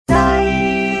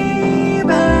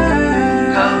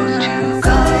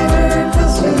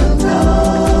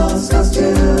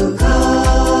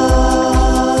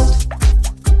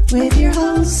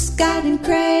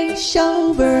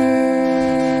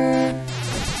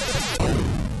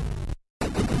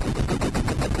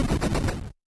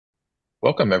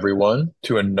Welcome, everyone,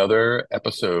 to another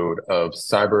episode of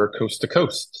Cyber Coast to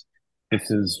Coast.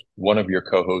 This is one of your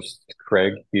co-hosts,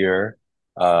 Craig, here.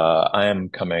 I am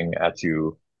coming at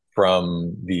you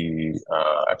from the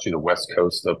west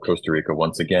coast of Costa Rica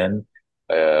once again,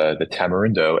 the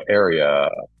Tamarindo area.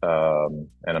 And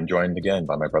I'm joined again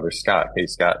by my brother, Scott. Hey,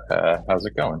 Scott, how's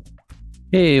it going?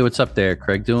 Hey, what's up there,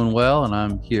 Craig? Doing well, and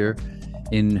I'm here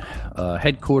in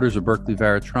headquarters of Berkeley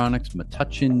Varitronics,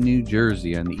 Metuchen, New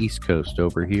Jersey, on the East Coast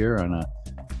over here on a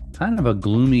kind of a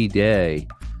gloomy day,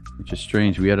 which is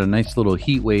strange. We had a nice little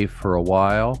heat wave for a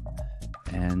while,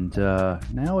 and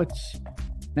now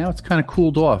it's kind of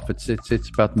cooled off. It's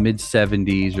about mid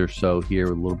 70s or so here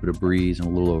with a little bit of breeze and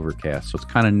a little overcast, so it's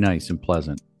kind of nice and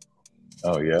pleasant.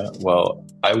 Oh, yeah. Well,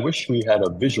 I wish we had a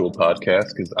visual podcast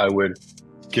because I would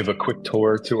give a quick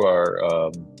tour to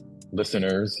our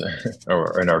listeners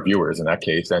and our viewers in that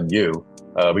case, and you.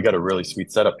 We got a really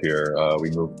sweet setup here.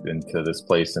 We moved into this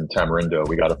place in Tamarindo.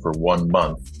 We got it for 1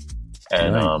 month,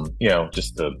 and Nice.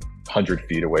 just 100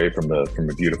 feet away from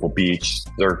the beautiful beach,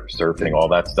 surfing, all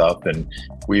that stuff, and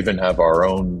we even have our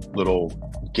own little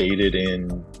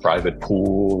gated-in private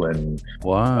pool and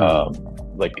Wow.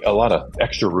 like a lot of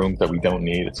extra rooms that we don't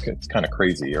need. It's kind of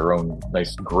crazy. Our own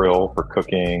nice grill for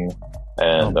cooking.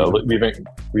 Oh, And beautiful.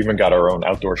 we even got our own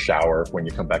outdoor shower when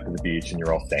you come back to the beach and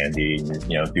you're all sandy and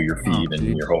do your Oh, feet and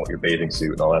geez. your bathing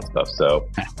suit and all that stuff. So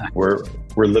we're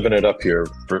we're living it up here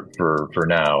for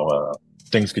now.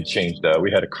 Things could change though.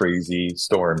 We had a crazy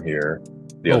storm here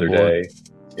the Oh other boy. day.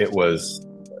 It was.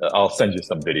 I'll send you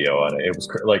some video on it. It was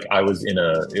like I was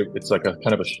it's like a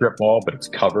kind of a strip mall, but it's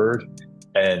covered,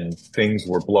 and things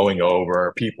were blowing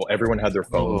over. Everyone had their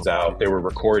phones Oh, out. They were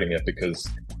recording it because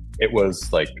it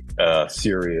was like a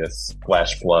serious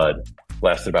flash flood,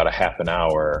 lasted about a half an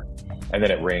hour, and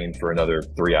then it rained for another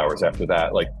 3 hours after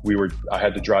that. I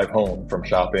had to drive home from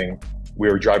shopping. We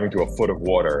were driving to a foot of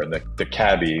water, and the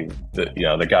cabbie, the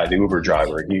guy, the Uber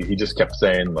driver, he just kept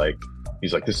saying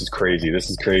he's like, this is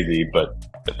crazy, but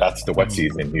that's the wet oh,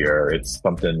 season here. It's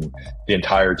something. The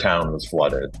entire town was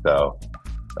flooded. So,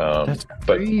 that's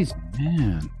but crazy,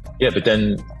 man. yeah, but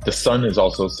then the sun is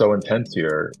also so intense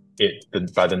here.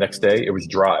 By the next day, it was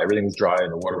dry. Everything was dry,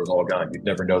 and the water was all gone. You'd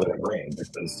never know that it rained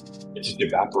because it just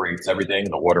evaporates everything,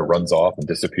 and the water runs off and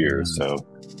disappears. Mm. So,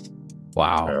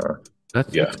 Wow. uh,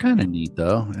 That's yeah. kind of neat,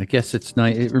 though. I guess it's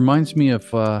nice. It reminds me of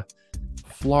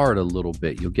Florida a little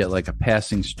bit. You'll get like a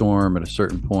passing storm at a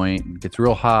certain point. It gets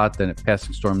real hot, then a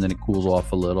passing storm, then it cools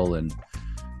off a little, and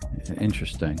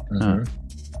interesting. Huh. hmm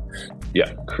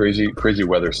Yeah, crazy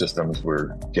weather systems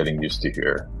we're getting used to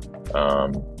here.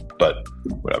 Um, but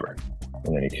whatever.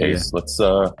 In any Yeah. case, let's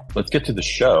get to the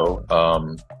show.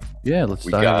 Yeah. Let's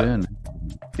We dive got in.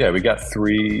 Yeah, we got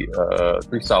three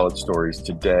solid stories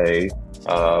today.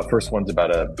 First one's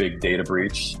about a big data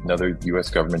breach, another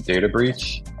U.S. government data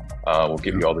breach. We'll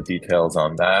give you all the details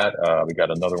on that. We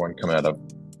got another one coming out of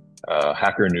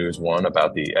Hacker News, one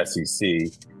about the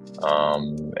SEC,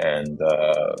 and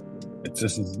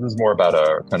this is more about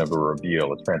a kind of a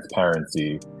reveal, a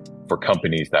transparency for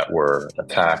companies that were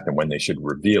attacked and when they should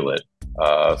reveal it.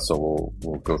 So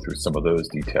we'll go through some of those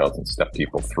details and step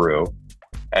people through.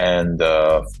 And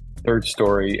third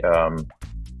story,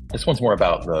 this one's more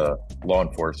about the law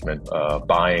enforcement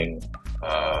buying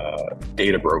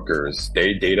data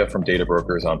from data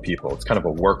brokers on people. It's kind of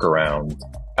a workaround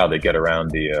how they get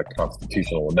around the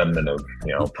constitutional amendment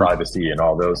of privacy and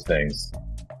all those things.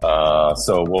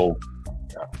 So we'll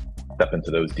step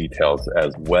into those details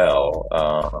as well.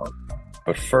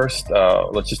 But first,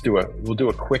 we'll do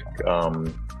a quick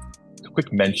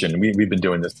mention. We've been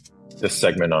doing this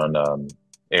segment on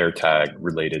AirTag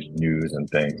related news and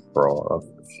things for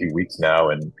a few weeks now,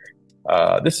 and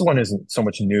this one isn't so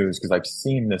much news because I've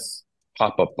seen this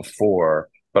pop up before,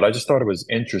 but I just thought it was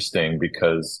interesting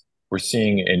because we're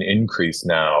seeing an increase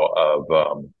now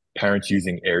of parents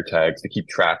using AirTags to keep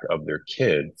track of their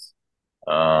kids.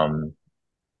 Um,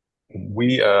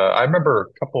 I remember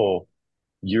a couple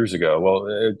years ago. Well,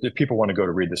 if people want to go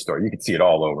to read the story, you can see it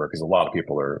all over because a lot of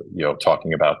people are,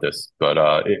 talking about this. But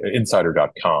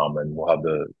insider.com, and we'll have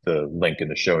the link in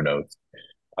the show notes.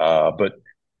 But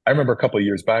I remember a couple of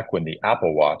years back when the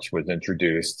Apple Watch was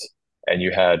introduced, and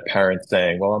you had parents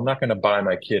saying, "Well, I'm not going to buy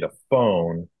my kid a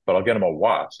phone, but I'll get him a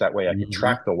watch. That way, I can Mhm.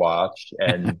 track the watch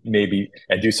and maybe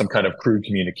do some kind of crude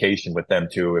communication with them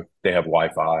too if they have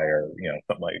Wi-Fi or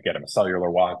something like get them a cellular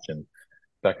watch and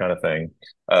that kind of thing."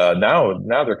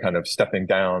 Now they're kind of stepping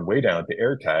down, way down to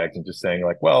AirTags and just saying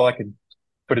like, well, I could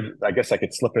put it, I guess I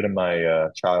could slip it in my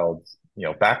child's,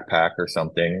 backpack or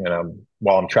something. And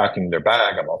while I'm tracking their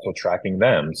bag, I'm also tracking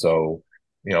them. So,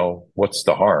 what's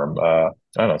the harm?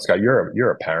 I don't know, Scott,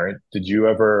 you're a parent. Did you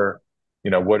ever,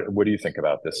 what do you think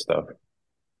about this stuff?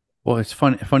 Well, it's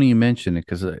funny you mention it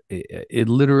because it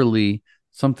literally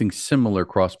something similar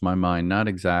crossed my mind. Not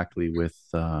exactly with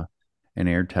an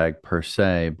AirTag per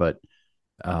se, but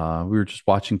we were just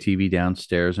watching TV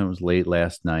downstairs, and it was late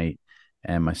last night.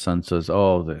 And my son says,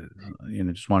 "Oh,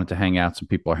 just wanted to hang out. Some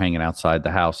people are hanging outside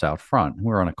the house out front.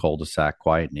 We're on a cul-de-sac,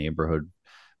 quiet neighborhood.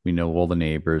 We know all the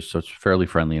neighbors, so it's fairly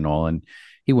friendly and all." And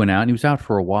he went out, and he was out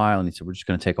for a while, and he said, "We're just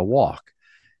going to take a walk."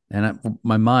 And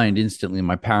my mind instantly,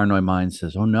 my paranoid mind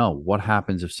says, "Oh no, what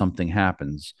happens if something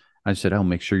happens?" I said, "Oh,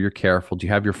 make sure you're careful. Do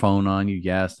you have your phone on you?"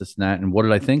 Yes, this and that. And what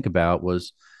did I think about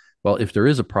was, well, if there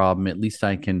is a problem, at least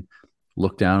I can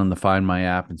look down on the Find My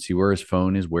app and see where his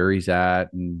phone is, where he's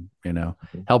at, and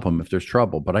help him if there's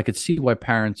trouble. But I could see why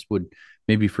parents would,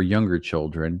 maybe for younger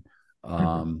children,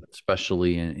 Mhm.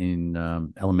 especially in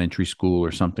elementary school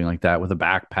or something like that, with a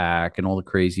backpack and all the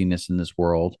craziness in this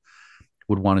world,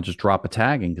 would want to just drop a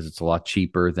tag in because it's a lot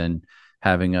cheaper than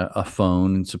having a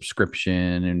phone and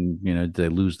subscription, and they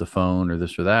lose the phone or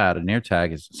this or that. An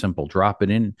AirTag is simple. Drop it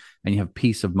in and you have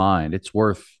peace of mind. It's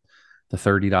worth the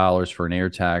 $30 for an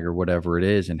AirTag or whatever it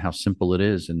is, and how simple it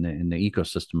is in the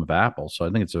ecosystem of Apple. So I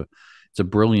think it's a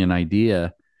brilliant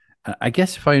idea. I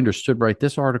guess if I understood right,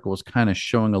 this article is kind of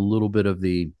showing a little bit of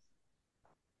the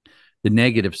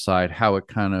negative side, how it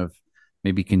kind of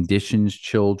maybe conditions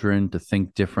children to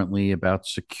think differently about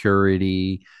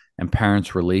security and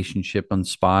parents' relationship and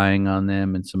spying on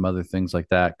them and some other things like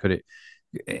that. Could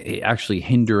it actually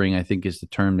hindering, I think is the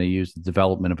term they use, the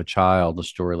development of a child, a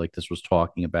story like this was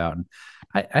talking about. And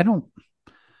I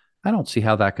don't see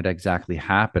how that could exactly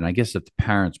happen. I guess if the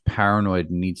parent's paranoid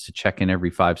and needs to check in every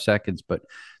 5 seconds, but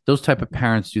those type of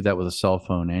parents do that with a cell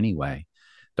phone anyway.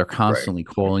 They're Right. constantly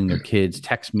calling their kids,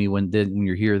 text me when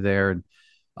you're here, there. And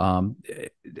um,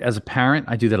 as a parent,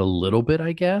 I do that a little bit,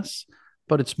 I guess,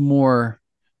 but it's more,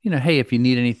 hey, if you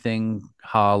need anything,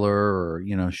 holler, or,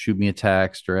 shoot me a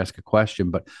text or ask a question.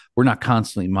 But we're not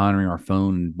constantly monitoring our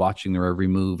phone and watching their every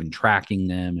move and tracking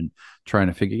them and trying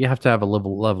to figure. You have to have a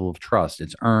level of trust.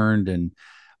 It's earned, and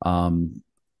um,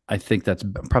 I think that's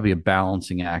probably a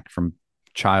balancing act from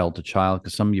child to child,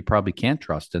 because some of you probably can't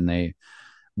trust, and they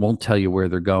won't tell you where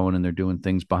they're going, and they're doing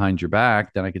things behind your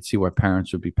back. Then I could see why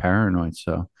parents would be paranoid.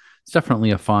 So it's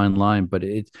definitely a fine line, but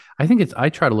I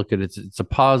try to look at it, it's a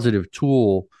positive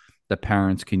tool that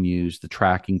parents can use, the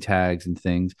tracking tags and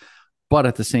things. But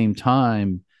at the same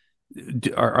time,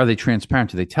 are they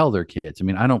transparent? Do they tell their kids? I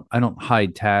mean, I don't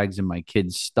hide tags in my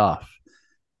kids' stuff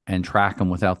and track them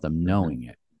without them Mhm. knowing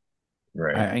it.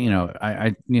 Right.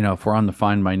 If we're on the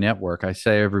Find My network, I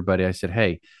say everybody, I said,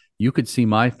 hey, you could see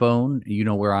my phone,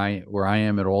 where I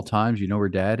am at all times, where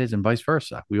dad is, and vice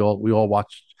versa. We all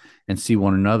watch and see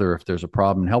one another. If there's a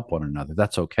problem, help one another.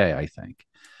 That's okay, I think.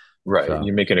 Right. So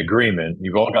You make an agreement.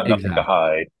 You've all got nothing to exactly.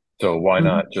 hide. So why Mhm.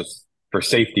 not just for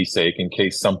safety's sake, in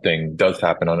case something does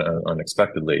happen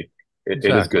unexpectedly, it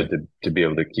is good Exactly. to be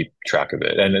able to keep track of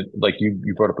it. And like you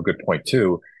brought up a good point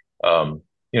too. Um,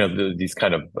 these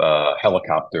kind of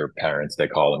helicopter parents, they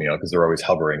call them, because they're always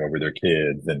hovering over their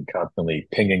kids and constantly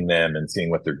pinging them and seeing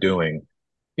what they're doing.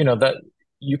 That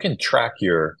you can track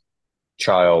your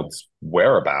child's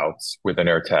whereabouts with an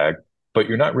AirTag, but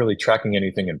you're not really tracking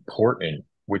anything important,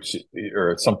 which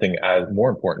or something as more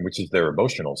important, which is their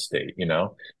emotional state.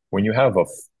 When you have a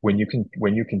when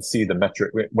you can see the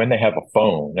metric when they have a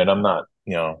phone, and I'm not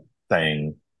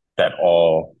saying that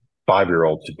all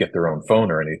 5-year-olds should get their own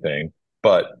phone or anything,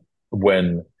 but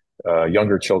when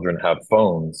younger children have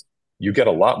phones, you get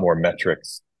a lot more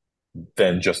metrics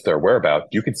than just their whereabouts.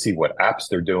 You could see what apps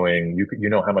they're doing. You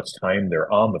know how much time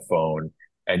they're on the phone,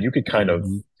 and you could kind of,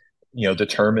 Mhm.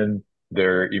 determine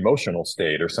their emotional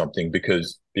state or something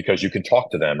because you can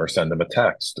talk to them or send them a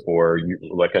text, or you,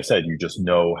 like I said, you just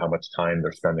know how much time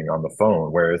they're spending on the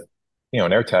phone. Whereas,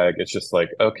 an AirTag, it's just like,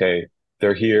 okay,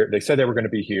 they're here. They said they were going to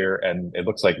be here, and it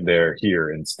looks like they're here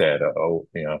instead. Oh,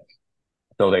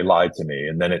 so they lied to me,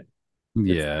 and then it's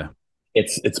Yeah.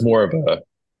 it's more of a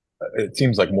it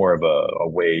seems like more of a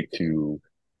way to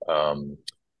um,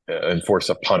 enforce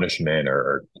a punishment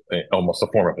or almost a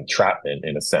form of entrapment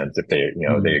in a sense if they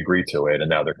Mhm. agree to it and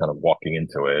now they're kind of walking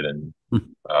into it and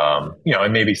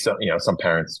and maybe some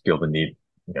parents feel the need,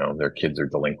 their kids are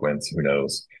delinquents, who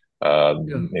knows, Yeah.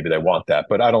 maybe they want that,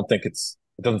 but I don't think it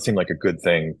doesn't seem like a good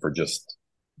thing for just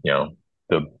you know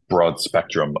the broad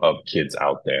spectrum of kids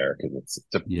out there because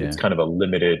it's Yeah. kind of a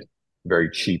limited,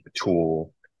 very cheap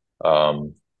tool.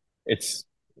 um, it's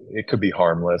it could be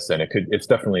harmless, and it's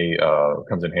definitely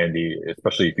comes in handy,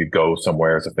 especially if you go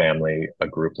somewhere as a family, a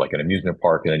group like an amusement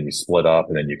park, and then you split up,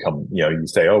 and then you come, you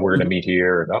say, oh, we're going to Mhm. meet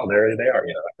here, and oh, there they are,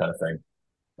 that kind of thing.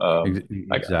 I, you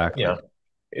Exactly. know,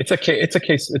 it's a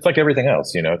case, it's like everything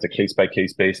else, it's a case by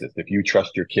case basis. If you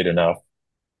trust your kid enough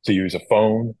to use a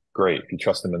phone, great. If you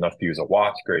trust them enough to use a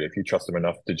watch, great. If you trust them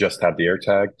enough to just have the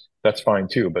AirTag, that's fine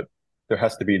too. But there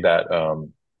has to be that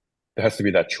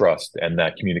trust and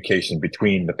that communication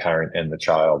between the parent and the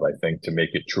child, I think, to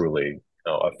make it truly,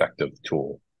 effective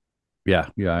tool. Yeah,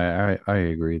 yeah, I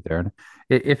agree there. And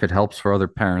if it helps for other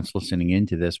parents listening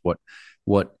into this, what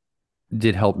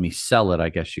did help me sell it, I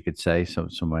guess you could say. So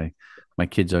my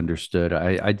kids understood.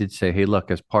 I did say, hey,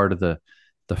 look, as part of the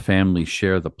family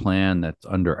share the plan that's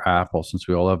under Apple, since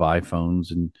we all have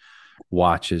iPhones and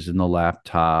watches and the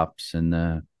laptops and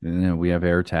we have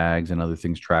AirTags and other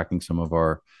things tracking some of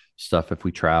our stuff if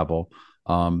we travel.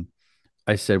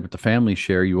 I said with the family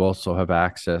share, you also have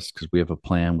access because we have a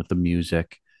plan with the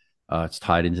music. It's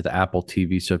tied into the Apple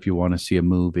TV. So if you want to see a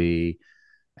movie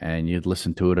and you'd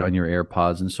listen to it on your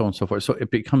AirPods and so on and so forth. So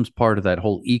it becomes part of that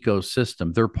whole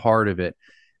ecosystem. They're part of it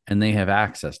and they have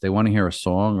access. They want to hear a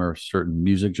song or a certain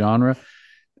music genre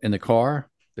in the car.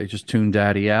 They just tune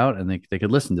daddy out and they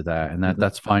could listen to that. And Mhm.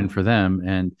 that's fine for them.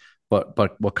 And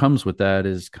but what comes with that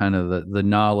is kind of the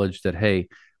knowledge that, hey,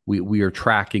 we are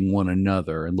tracking one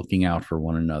another and looking out for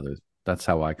one another. That's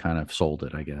how I kind of sold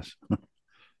it, I guess.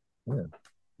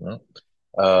 Yeah.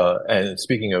 Well, and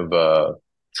speaking of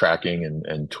tracking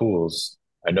and tools,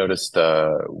 I noticed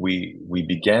we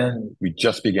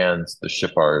just began to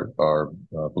ship our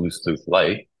Bluetooth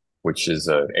Lite, which is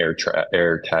an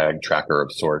air tag tracker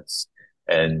of sorts.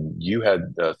 And you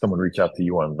had someone reach out to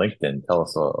you on LinkedIn. Tell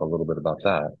us a little bit about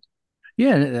that.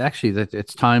 Yeah, actually, that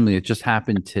it's timely. It just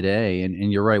happened today,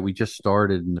 and you're right. We just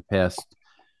started in the past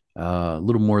a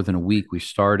little more than a week. We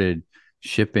started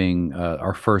shipping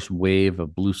our first wave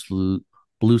of Blue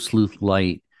Sleuth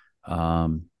Light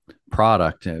um,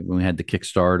 product when we had the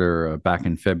Kickstarter back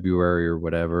in February or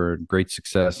whatever. Great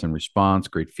success and response,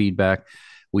 great feedback.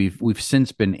 We've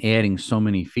since been adding so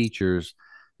many features.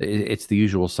 It's the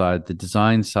usual side. The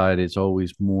design side is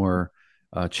always more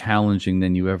challenging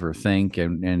than you ever think.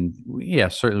 And yeah,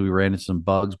 certainly we ran into some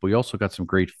bugs, but we also got some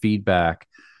great feedback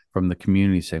from the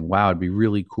community saying, wow, it'd be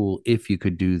really cool if you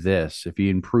could do this, if you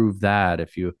improve that,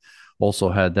 if you also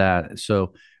had that.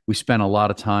 So we spent a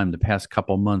lot of time the past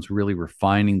couple months really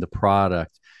refining the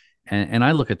product. And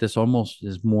I look at this almost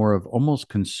as more of almost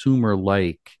consumer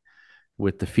like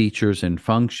with the features and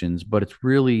functions, but it's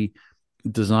really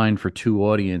designed for two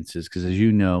audiences because as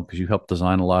you know, because you helped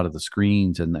design a lot of the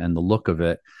screens and the look of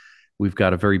it, we've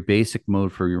got a very basic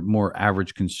mode for your more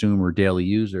average consumer daily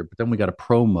user, but then we got a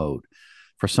pro mode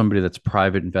for somebody that's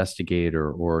private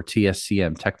investigator or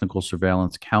TSCM, technical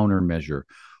surveillance countermeasure,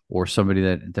 or somebody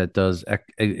that does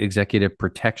executive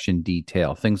protection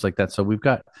detail, things like that. So we've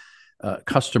got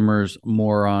customers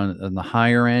more on the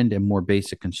higher end and more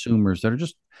basic consumers that are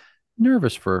just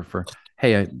nervous for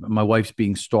hey, my wife's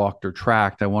being stalked or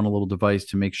tracked. I want a little device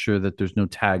to make sure that there's no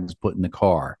tags put in the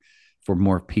car for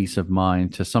more peace of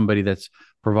mind, to somebody that's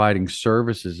providing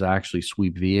services actually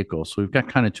sweep vehicles. So we've got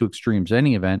kind of two extremes.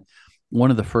 Any event,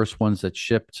 one of the first ones that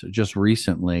shipped just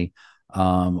recently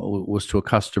was to a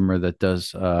customer that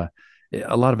does a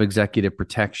lot of executive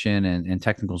protection and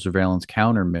technical surveillance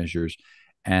countermeasures.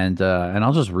 And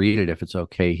I'll just read it if it's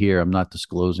okay here. I'm not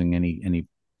disclosing anything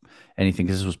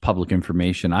because this was public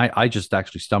information. I just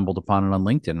actually stumbled upon it on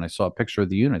LinkedIn and I saw a picture of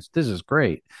the units. This is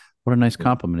great. What a nice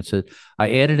compliment. It said,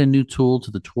 I added a new tool to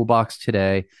the toolbox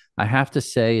today. I have to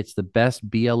say it's the best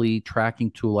BLE tracking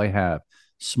tool I have.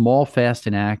 Small, fast,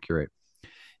 and accurate.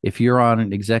 If you're on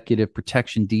an executive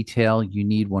protection detail, you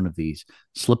need one of these.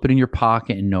 Slip it in your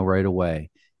pocket and know right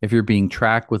away. If you're being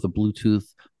tracked with a Bluetooth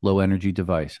low energy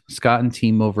device, Scott and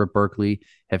team over at Berkeley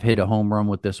have hit a home run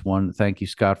with this one. Thank you,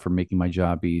 Scott, for making my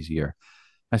job easier.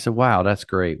 I said, "Wow, that's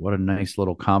great. What a nice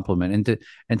little compliment."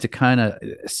 And to kind of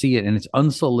see it, and it's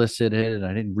unsolicited. And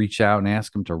I didn't reach out and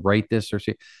ask him to write this or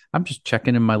see. I'm just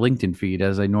checking in my LinkedIn feed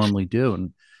as I normally do,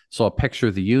 and saw a picture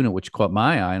of the unit, which caught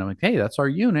my eye. And I'm like, "Hey, that's our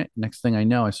unit." Next thing I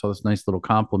know, I saw this nice little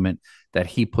compliment that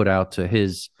he put out to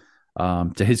his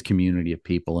community of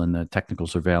people in the technical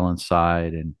surveillance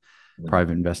side and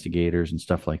private investigators and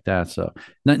stuff like that. So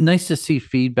nice to see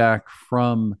feedback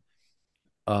from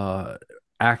uh,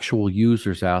 actual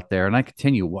users out there. And I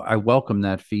continue, I welcome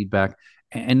that feedback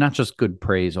and not just good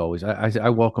praise always. I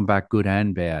welcome back good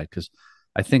and bad because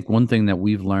I think one thing that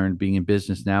we've learned being in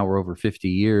business now, we're over 50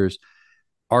 years,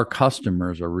 our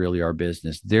customers are really our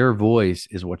business. Their voice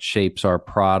is what shapes our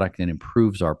product and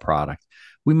improves our product.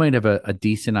 we might have a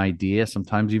decent idea,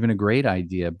 sometimes even a great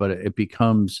idea, but it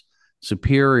becomes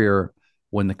superior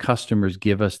when the customers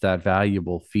give us that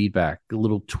valuable feedback,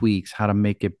 little tweaks, how to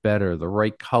make it better, the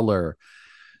right color,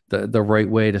 the right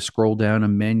way to scroll down a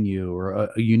menu, or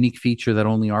a unique feature that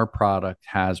only our product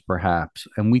has, perhaps.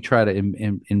 And we try to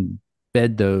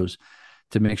embed those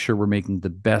to make sure we're making the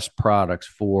best products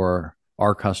for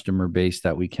our customer base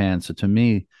that we can. So to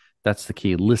me, that's the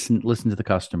key. Listen to the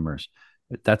customers.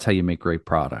 That's how you make great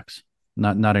products.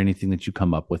 Not anything that you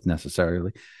come up with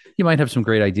necessarily. You might have some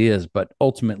great ideas, but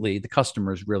ultimately the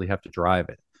customers really have to drive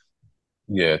it.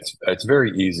 Yeah, it's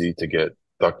very easy to get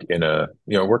stuck in a,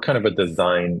 we're kind of a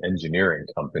design engineering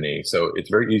company, so it's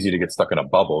very easy to get stuck in a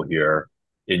bubble here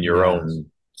in your Yes. own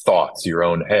thoughts, your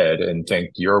own head, and think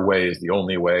your way is the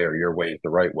only way or your way is the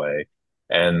right way.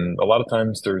 And a lot of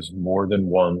times there's more than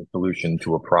one solution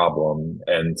to a problem,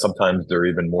 and sometimes they're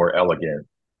even more elegant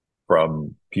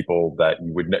from people that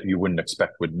you wouldn't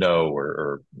expect would know,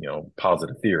 or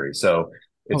positive theory. So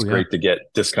Oh it's yeah. great to get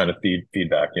this kind of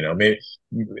feedback. Maybe,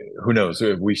 who knows,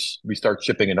 if we start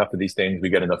shipping enough of these things, we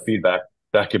get enough feedback,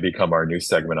 that could become our new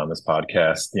segment on this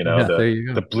podcast. Yeah. The There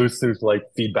you the go. Bluetooth like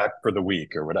feedback for the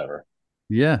week or whatever.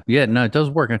 Yeah. Yeah. No, it does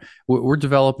work. And we're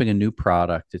developing a new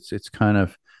product. It's kind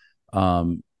of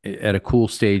at a cool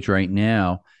stage right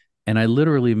now. And I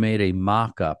literally made a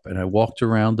mock up and I walked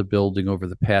around the building over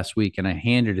the past week and I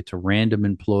handed it to random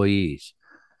employees.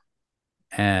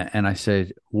 And I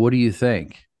said, what do you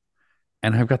think?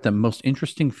 And I've got the most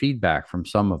interesting feedback from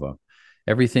some of them.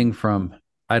 Everything from,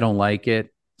 I don't like it,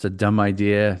 it's a dumb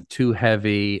idea, too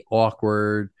heavy,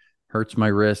 awkward, hurts my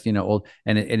wrist, and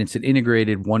it's an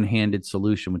integrated one-handed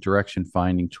solution with direction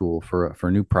finding tool for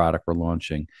a new product we're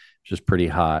launching, which is pretty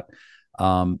hot.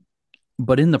 Um,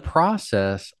 but in the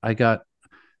process, I got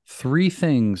three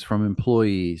things from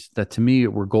employees that to me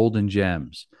were golden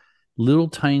gems, little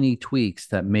tiny tweaks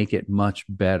that make it much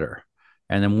better.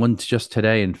 And then once just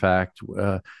today, in fact,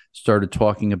 started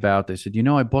talking about, they said,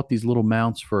 I bought these little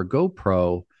mounts for a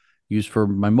GoPro used for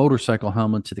my motorcycle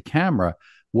helmet to the camera.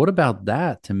 What about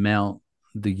that to mount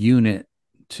the unit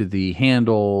to the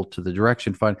handle, to the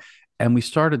direction find? And we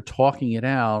started talking it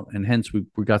out. And hence we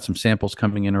got some samples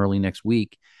coming in early next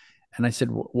week. And I said,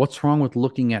 what's wrong with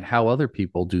looking at how other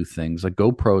people do things? Like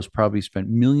GoPro's probably spent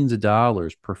millions of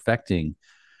dollars perfecting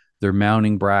their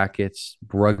mounting brackets,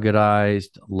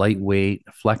 ruggedized, lightweight,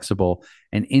 flexible,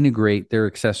 and integrate their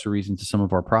accessories into some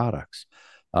of our products.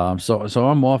 So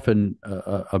I'm often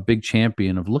a big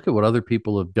champion of look at what other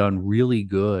people have done really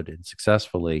good and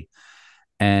successfully,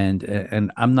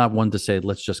 and I'm not one to say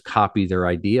let's just copy their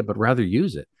idea, but rather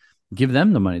use it. Give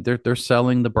them the money. They're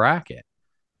selling the bracket.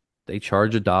 They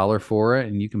charge $1 for it,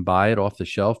 and you can buy it off the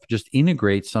shelf. Just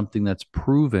integrate something that's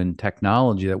proven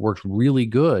technology that works really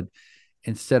good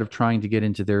instead of trying to get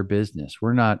into their business.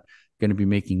 We're not going to be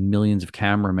making millions of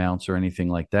camera mounts or anything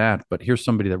like that, but here's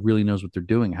somebody that really knows what they're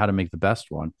doing, how to make the best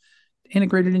one.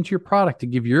 Integrate it into your product to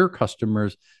give your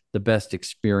customers the best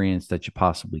experience that you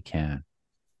possibly can.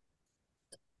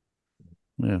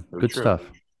 Yeah, So good true. stuff.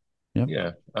 Yep.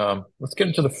 Yeah. Let's get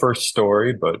into the first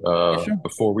story, but Yeah, sure.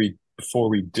 before we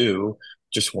do,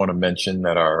 just want to mention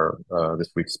that our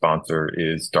this week's sponsor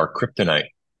is Dark Kryptonite,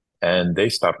 and they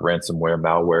stop ransomware,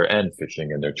 malware, and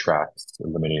phishing in their tracks,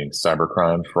 eliminating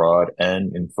cybercrime, fraud,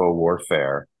 and info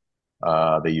warfare.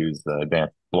 They use the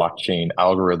advanced blockchain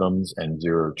algorithms and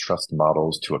zero trust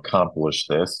models to accomplish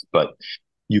this, but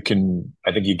I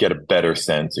think you get a better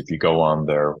sense if you go on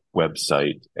their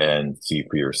website and see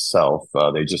for yourself.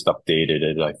 They just updated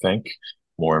it, I think.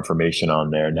 More information on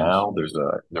there Nice. now.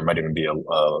 There might even be a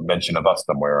mention of us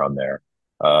somewhere on there.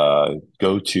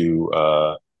 Go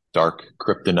to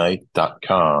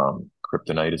darkkryptonite.com.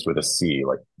 Kryptonite is with a C,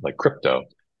 like crypto.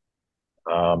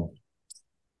 Um,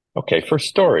 okay, first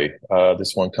story.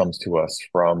 This one comes to us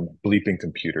from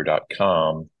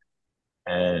bleepingcomputer.com,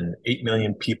 and 8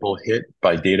 million people hit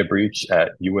by data breach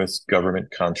at U.S. government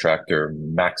contractor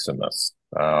Maximus.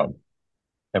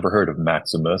 Never heard of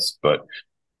Maximus, but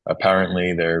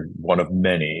apparently they're one of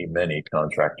many, many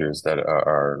contractors that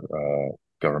our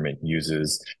government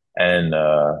uses. And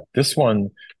this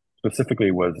one specifically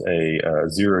was a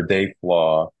zero-day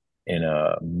flaw in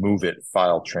a Move It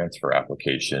file transfer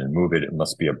application. Move It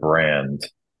must be a brand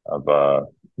of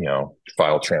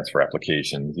file transfer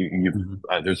applications. Mhm.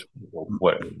 There's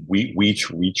what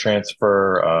we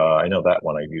transfer. I know that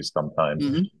one I use sometimes.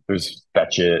 Mhm. There's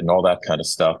Fetch It and all that kind of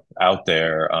stuff out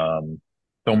there.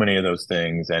 So many of those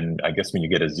things, and I guess when you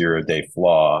get a zero-day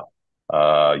flaw,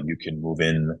 you can move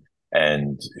in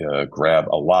and grab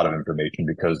a lot of information,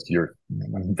 because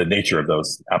the nature of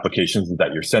those applications is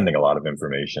that you're sending a lot of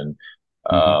information.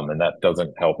 Hmm. And that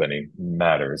doesn't help any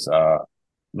matters.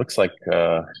 Looks like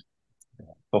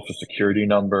social security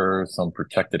number, some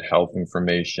protected health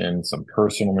information, some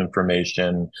personal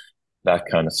information, that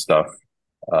kind of stuff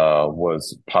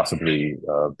was possibly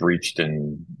breached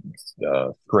and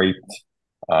scraped.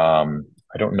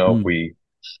 I don't know if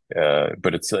Mm.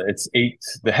 but it's eight.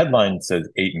 The headline says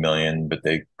 8 million, but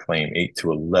they claim 8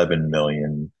 to 11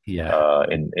 million Yeah.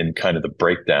 in kind of the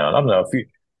breakdown. I don't know if you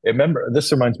remember.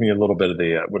 This reminds me a little bit of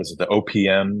the what is it? The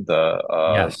OPM.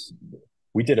 Yes.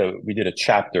 We did a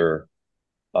chapter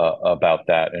about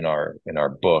that in our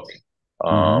book. Hmm.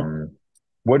 Um,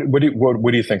 what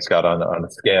do you think, Scott, on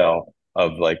a scale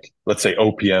of, like, let's say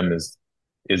OPM is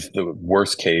the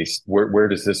worst case? Where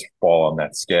does this fall on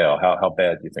that scale? How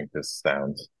bad do you think this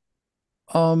sounds?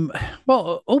 Um,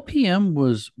 well, OPM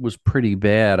was pretty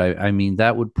bad. I mean,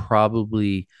 that would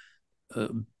probably uh,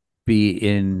 be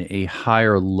in a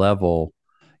higher level.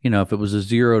 If it was a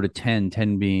 0 to 10,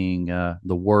 10 being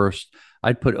the worst,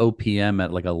 I'd put OPM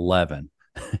at like 11.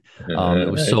 It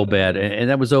was Right. so bad, and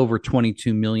that was over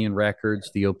 22 million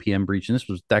records. The OPM breach, and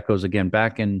that goes again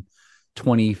back in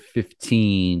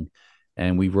 2015,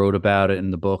 and we wrote about it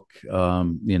in the book.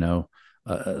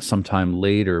 Sometime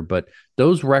later, but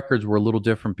those records were a little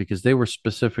different because they were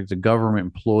specific to government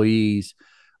employees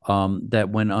that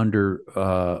went under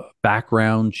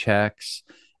background checks.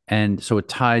 And so it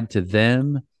tied to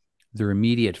them, their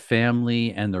immediate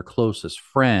family, and their closest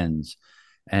friends.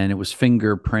 And it was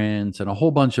fingerprints and a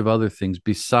whole bunch of other things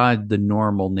beside the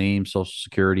normal name, social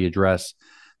security address,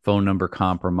 phone number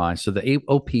compromise. So the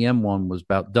OPM one was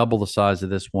about double the size of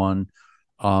this one.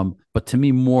 But to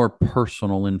me, more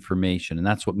personal information. And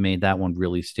that's what made that one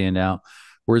really stand out.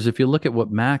 Whereas if you look at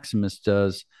what Maximus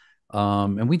does,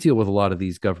 and we deal with a lot of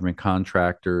these government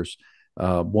contractors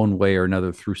one way or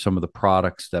another through some of the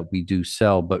products that we do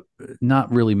sell, but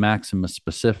not really Maximus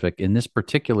specific. In this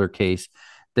particular case,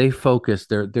 they focus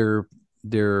their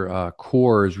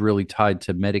core is really tied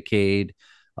to Medicaid,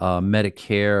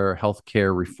 Medicare,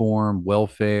 healthcare reform,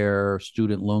 welfare,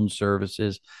 student loan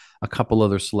services, a couple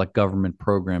other select government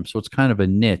programs. So it's kind of a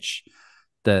niche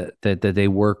that they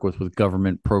work with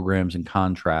government programs and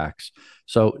contracts.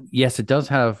 So yes, it does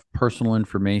have personal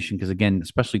information because again,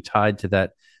 especially tied to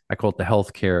that, I call it the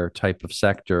healthcare type of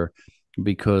sector,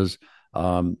 because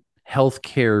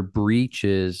healthcare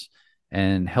breaches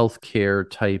and healthcare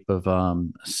type of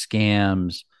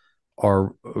scams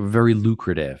are very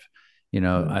lucrative.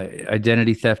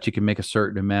 Identity theft, you can make a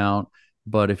certain amount,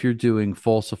 but if you're doing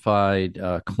falsified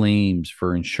claims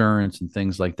for insurance and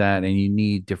things like that, and you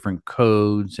need different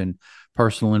codes and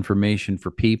personal information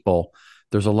for people,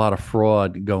 there's a lot of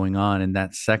fraud going on in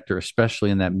that sector,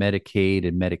 especially in that Medicaid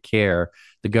and Medicare.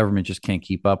 The government just can't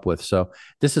keep up with. So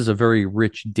this is a very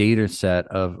rich data set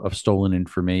of stolen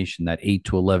information, that 8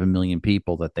 to 11 million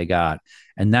people that they got.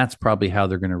 And that's probably how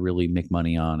they're going to really make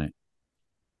money on it.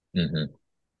 Hmm.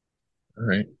 All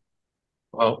right.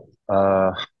 Well,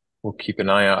 we'll keep an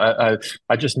eye out.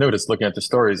 I just noticed looking at the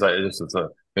stories. This is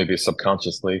maybe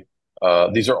subconsciously.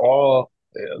 These are all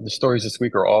the stories this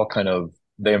week are all kind of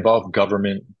they involve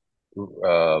government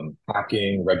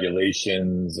hacking,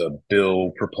 regulations,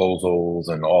 bill proposals,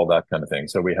 and all that kind of thing.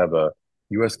 So we have a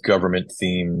U.S. government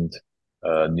themed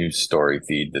news story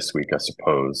feed this week, I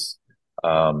suppose.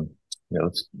 Um,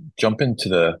 let's jump into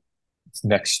the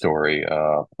next story.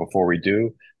 Before we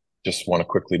do, just want to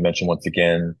quickly mention once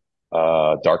again,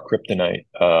 dark kryptonite.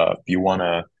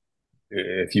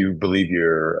 If you believe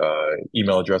your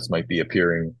email address might be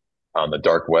appearing on the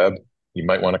dark web, you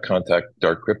might want to contact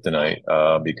Dark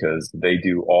Kryptonite because they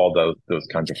do all those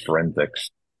kinds of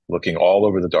forensics, looking all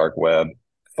over the dark web,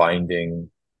 finding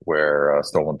where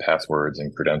stolen passwords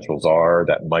and credentials are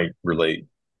that might relate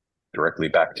directly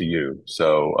back to you.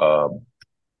 So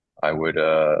I would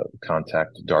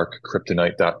contact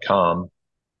darkkryptonite.com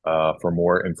for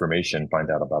more information,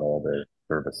 find out about all their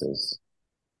services.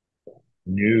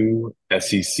 New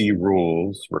SEC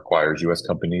rules requires U.S.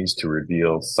 companies to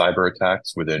reveal cyber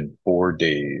attacks within 4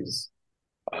 days.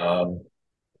 Um,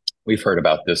 we've heard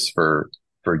about this for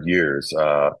years.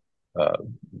 Uh,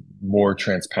 More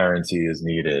transparency is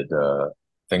needed.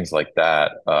 Things like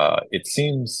that. It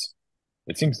seems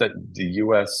that the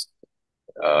U.S.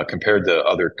 Compared to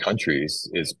other countries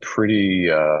is pretty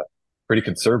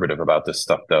conservative about this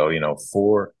stuff, though.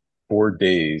 4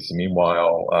 days.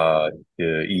 Meanwhile,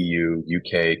 the EU,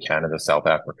 UK, Canada, South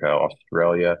Africa,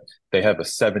 Australia, they have a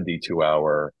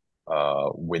 72-hour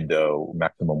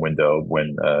maximum window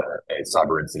when a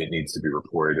cyber incident needs to be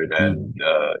reported. Mm. And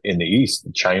in the East,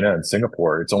 China and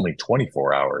Singapore, it's only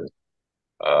 24 hours.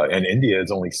 And India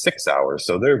is only 6 hours.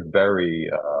 So they're very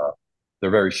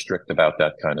they're very strict about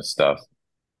that kind of stuff.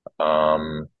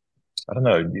 Um, I don't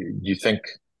know. Do you think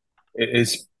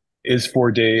is is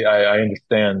 4 day? I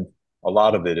understand a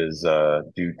lot of it is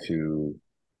due to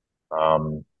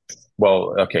um,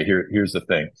 well, okay. Here's the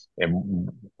thing, and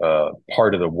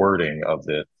part of the wording of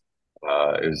this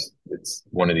is it's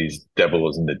one of these devil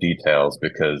is in the details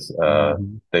because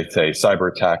Mhm. they say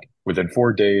cyber attack within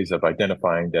 4 days of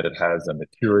identifying that it has a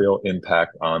material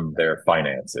impact on their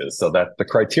finances. So that the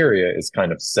criteria is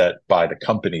kind of set by the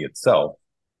company itself,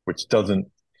 which doesn't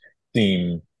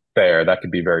seem fair. That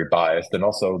could be very biased. And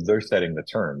also they're setting the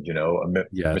terms,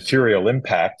 Yes. material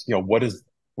impact,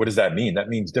 what does that mean? That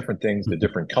means different things to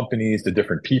different companies, to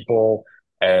different people.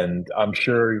 And I'm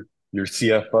sure your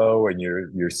CFO and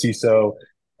your CISO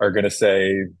are going to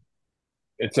say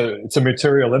it's a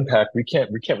material impact. We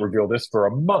can't reveal this for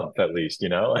a month at least,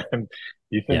 And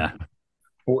you think Yeah.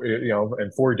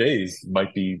 in 4 days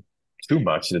might be too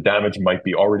much. The damage might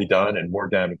be already done, and more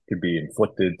damage could be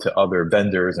inflicted to other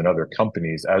vendors and other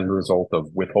companies as a result of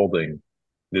withholding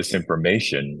this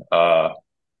information.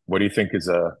 What do you think is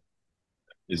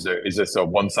this a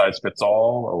one size fits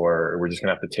all, or we're just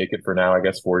gonna have to take it for now? I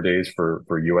guess 4 days for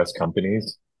U.S.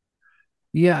 companies.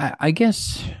 Yeah, I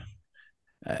guess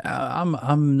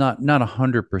I'm not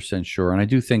 100% sure, and I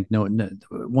do think no,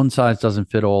 one size doesn't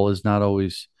fit all is not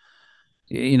always,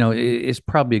 it's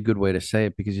probably a good way to say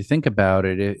it because you think about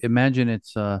it. Imagine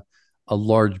it's a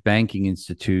large banking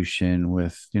institution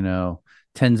with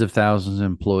tens of thousands of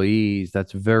employees.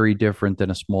 That's very different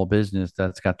than a small business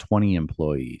that's got 20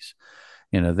 employees.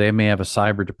 They may have a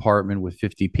cyber department with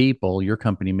 50 people. Your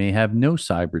company may have no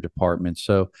cyber department.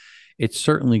 So it's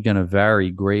certainly going to vary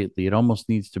greatly. It almost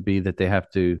needs to be that they have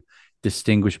to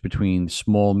distinguish between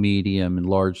small, medium, and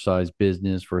large size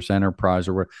business versus enterprise,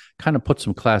 or kind of put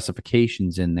some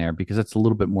classifications in there because that's a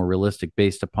little bit more realistic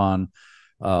based upon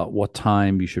what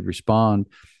time you should respond.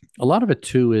 A lot of it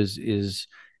too is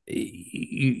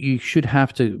you should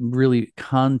have to really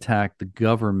contact the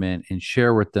government and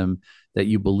share with them that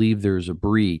you believe there's a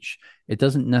breach. It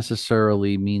doesn't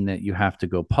necessarily mean that you have to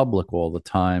go public all the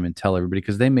time and tell everybody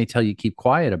because they may tell you keep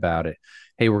quiet about it.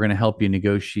 Hey, we're going to help you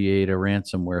negotiate a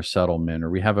ransomware settlement, or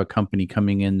we have a company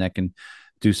coming in that can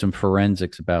do some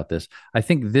forensics about this. I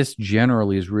think this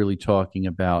generally is really talking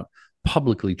about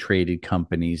publicly traded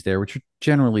companies there, which are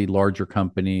generally larger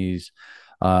companies.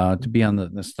 To be on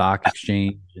the stock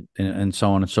exchange and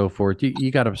so on and so forth,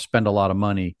 you got to spend a lot of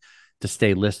money to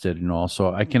stay listed and all.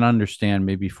 So I can understand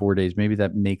maybe 4 days, maybe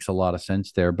that makes a lot of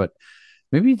sense there. But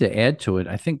maybe to add to it,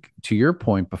 I think to your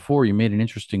point before, you made an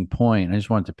interesting point. I just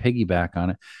wanted to piggyback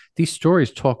on it. These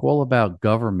stories talk all about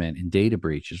government and data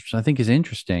breaches, which I think is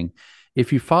interesting.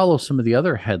 If you follow some of the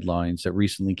other headlines that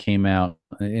recently came out,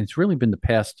 and it's really been the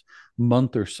past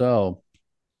month or so,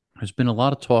 there's been a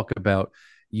lot of talk about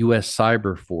U.S.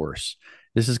 Cyber Force.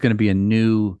 This is going to be a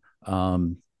new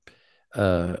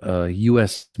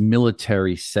U.S.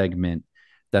 military segment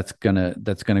that's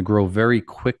gonna grow very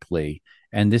quickly.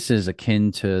 And this is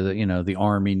akin to the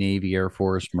Army, Navy, Air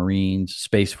Force, Marines,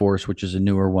 Space Force, which is a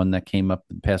newer one that came up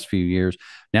in the past few years.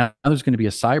 Now there's going to be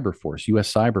a cyber force,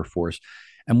 U.S. Cyber Force.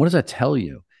 And what does that tell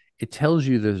you? It tells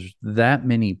you there's that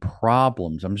many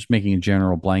problems. I'm just making a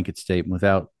general blanket statement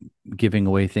without giving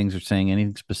away things or saying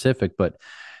anything specific, but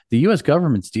the US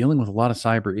government's dealing with a lot of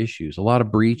cyber issues, a lot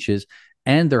of breaches,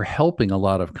 and they're helping a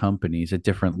lot of companies at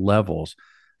different levels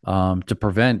to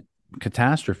prevent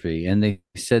catastrophe. And they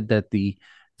said that the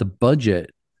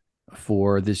budget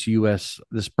for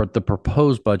the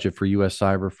proposed budget for U.S.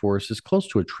 Cyber Force is close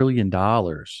to $1 trillion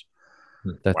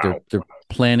that they're Wow. they're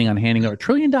planning on handing over $1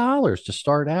 trillion to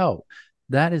start out.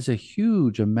 That is a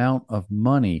huge amount of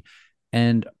money,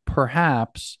 and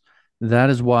perhaps that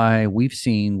is why we've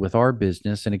seen with our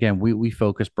business. And again, we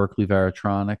focus Berkeley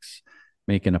Varitronics,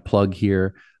 making a plug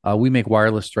here. We make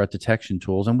wireless threat detection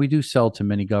tools, and we do sell to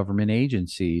many government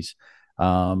agencies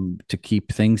to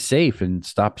keep things safe and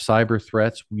stop cyber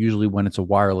threats. Usually, when it's a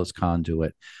wireless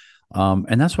conduit,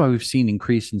 and that's why we've seen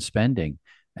increase in spending.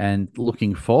 And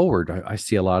looking forward, I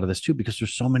see a lot of this too because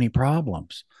there's so many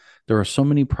problems. There are so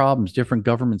many problems, different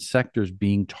government sectors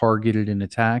being targeted and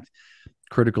attacked,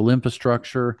 critical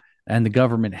infrastructure, and the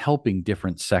government helping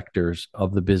different sectors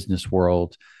of the business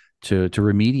world to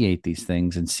remediate these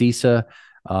things. And CISA,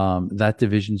 that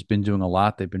division's been doing a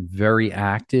lot. They've been very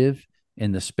active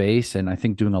in the space, and I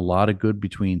think doing a lot of good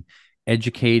between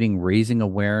educating, raising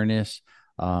awareness,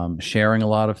 sharing a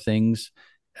lot of things,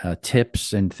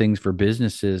 tips and things for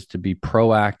businesses to be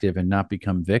proactive and not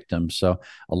become victims. So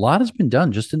a lot has been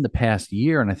done just in the past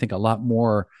year, and I think a lot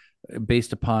more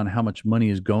based upon how much money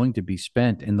is going to be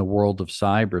spent in the world of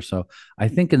cyber. So I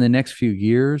think in the next few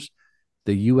years,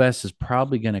 the U.S. is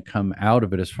probably going to come out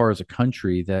of it as far as a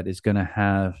country that is going to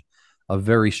have a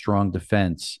very strong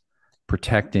defense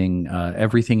protecting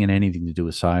everything and anything to do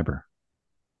with cyber.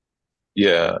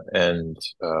 Yeah, and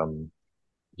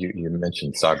you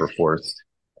mentioned Cyberforce,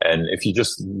 and if you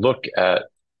just look at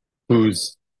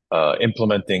who's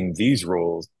implementing these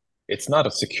rules, it's not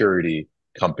a security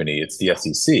company, it's the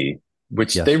SEC,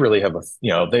 which they Yes. really have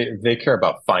they care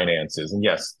about finances. And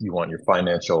yes, you want your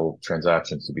financial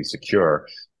transactions to be secure,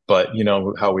 but you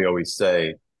know how we always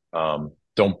say,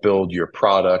 don't build your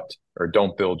product or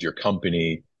don't build your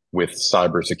company with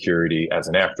cybersecurity as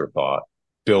an afterthought.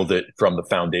 Build it from the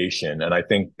foundation. And I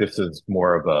think this is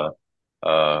more of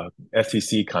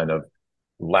SEC kind of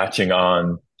latching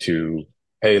on to,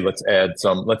 hey, let's add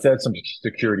some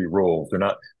security rules. They're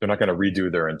not going to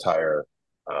redo their entire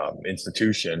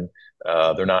institution.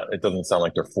 They're not. It doesn't sound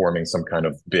like they're forming some kind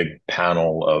of big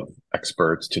panel of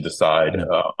experts to decide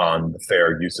No. on the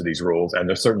fair use of these rules. And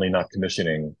they're certainly not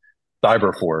commissioning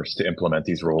Cyberforce to implement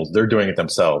these rules. They're doing it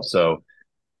themselves. So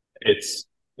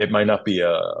it might not be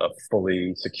a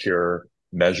fully secure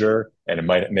measure, and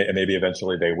maybe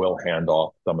eventually they will hand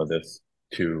off some of this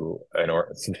to or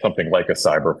something like a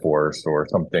Cyberforce or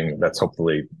something that's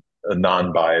hopefully a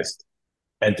non-biased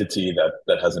entity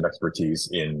that has an expertise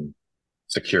in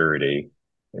security,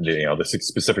 and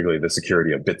specifically the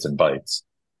security of bits and bytes.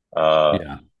 Uh,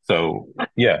 Yeah. so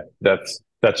yeah, that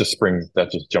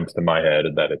just jumps to my head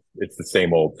that it's the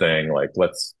same old thing. Like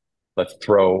let's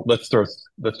throw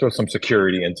some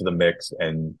security into the mix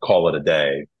and call it a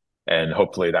day, and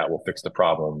hopefully that will fix the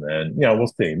problem. And we'll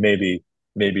see. Maybe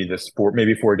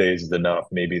 4 days is enough.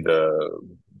 Maybe the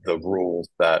rules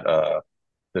that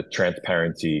the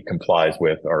transparency complies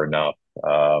with are enough.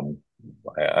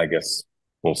 I guess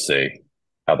we'll see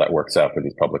how that works out for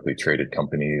these publicly traded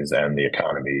companies and the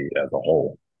economy as a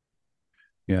whole.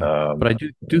 Yeah. But I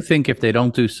Um, do think if they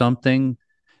don't do something,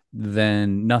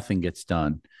 then nothing gets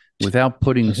done. Without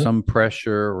putting mhm. some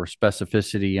pressure or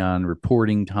specificity on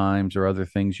reporting times or other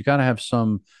things, you got to have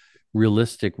some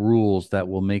realistic rules that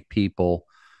will make people,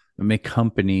 make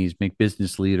companies, make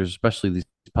business leaders, especially these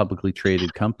publicly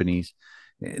traded companies,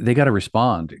 they got to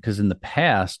respond because in the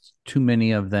past, too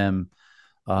many of them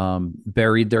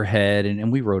buried their head,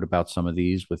 and we wrote about some of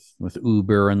these with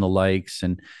Uber and the likes,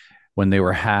 and when they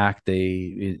were hacked,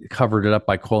 they covered it up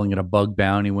by calling it a bug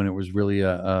bounty when it was really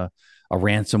a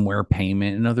ransomware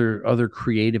payment and other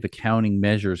creative accounting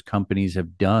measures companies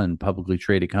have done, publicly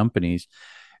traded companies,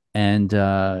 and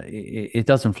it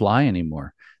doesn't fly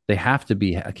anymore. They have to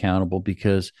be accountable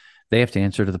because they have to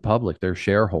answer to the public, their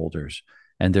shareholders,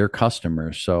 and their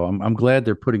customers. So I'm glad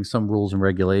they're putting some rules and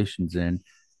regulations in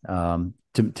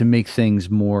to make things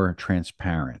more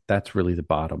transparent. That's really the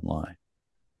bottom line.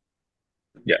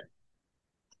 Yeah.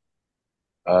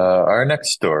 Our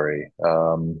next story.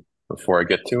 Before I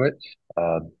get to it,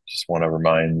 just want to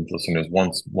remind listeners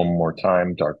one more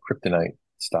time: Dark Kryptonite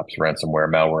stops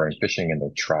ransomware, malware, and phishing in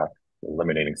their track,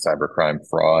 eliminating cybercrime,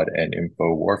 fraud, and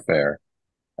info warfare.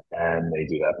 And they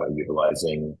do that by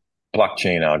utilizing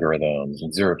blockchain algorithms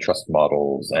and zero trust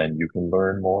models. And you can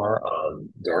learn more on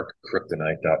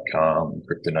darkkryptonite.com,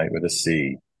 kryptonite with a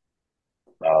C.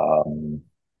 Um,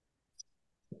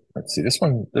 let's see, this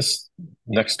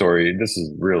next story, this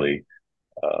is really,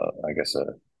 I guess, a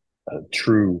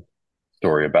true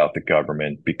story about the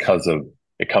government because of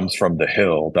it comes from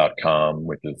thehill.com,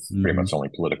 which is pretty Mm-hmm. much only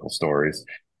political stories.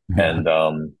 Yeah.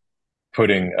 And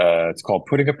it's called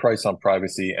Putting a Price on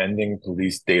Privacy, Ending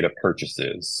Police Data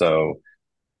Purchases. So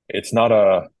it's not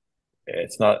a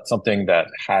it's not something that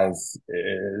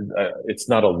it's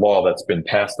not a law that's been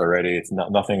passed already.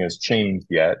 Nothing has changed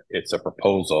yet. It's a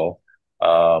proposal.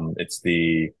 It's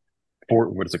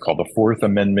what is it called? The Fourth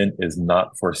Amendment is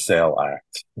Not for Sale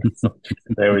Act.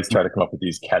 They always try to come up with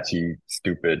these catchy,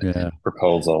 stupid Yeah.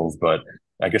 proposals, but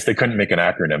I guess they couldn't make an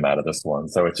acronym out of this one.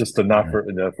 So it's just Yeah.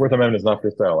 the Fourth Amendment is Not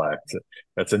for Sale Act.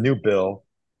 That's a new bill,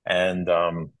 and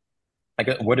I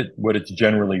guess what it's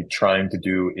generally trying to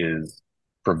do is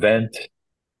prevent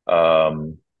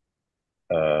um,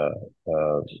 uh,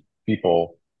 uh,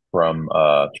 people from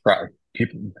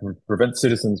people prevent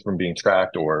citizens from being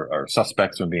tracked or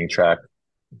suspects from being tracked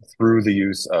through the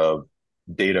use of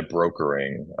data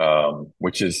brokering,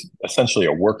 which is essentially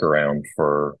a workaround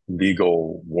for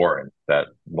legal warrants that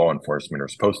law enforcement are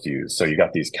supposed to use. So you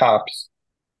got these cops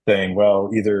saying, well,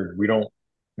 either we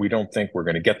don't think we're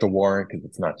going to get the warrant because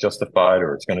it's not justified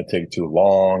or it's going to take too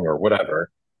long or whatever.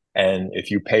 And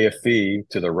if you pay a fee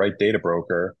to the right data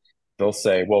broker, they'll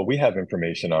say, well, we have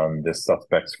information on this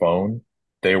suspect's phone.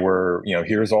 They were,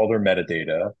 here's all their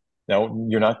metadata. Now,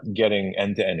 you're not getting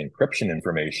end-to-end encryption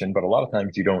information, but a lot of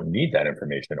times you don't need that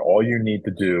information. All you need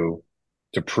to do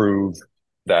to prove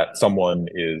that someone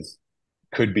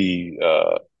could be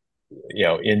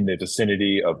in the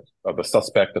vicinity of a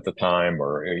suspect at the time,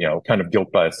 or kind of guilt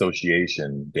by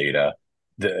association data,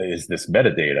 is this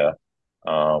metadata.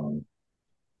 Um,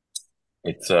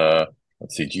 it's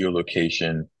let's see,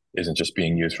 geolocation isn't just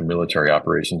being used for military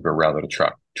operations, but rather to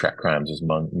track crimes as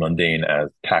mundane as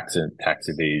tax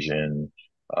evasion,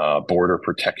 border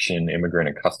protection, immigrant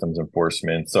and customs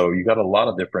enforcement. So you got a lot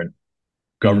of different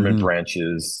government Hmm.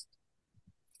 branches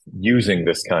using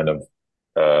this kind of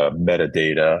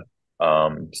metadata.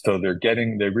 So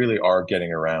they really are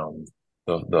getting around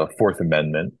the Fourth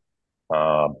Amendment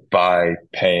by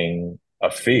paying a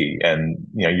fee. And,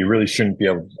 you really shouldn't be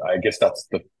able, I guess that's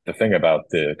the thing about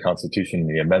the Constitution and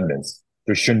the amendments.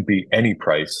 There shouldn't be any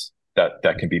price that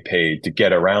can be paid to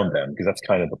get around them, because that's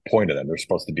kind of the point of them. They're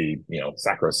supposed to be,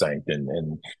 sacrosanct,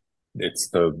 and it's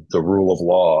the rule of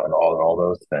law and all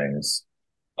those things.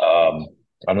 Um,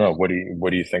 I don't know. What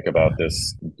do you think about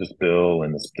this bill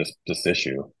and this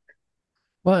issue?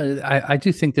 Well, I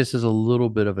do think this is a little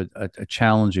bit of a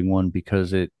challenging one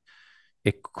because it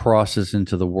crosses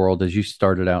into the world, as you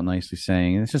started out nicely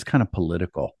saying, and it's just kind of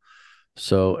political.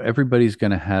 So everybody's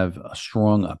going to have a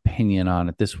strong opinion on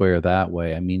it this way or that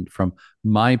way. I mean, from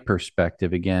my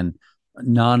perspective, again,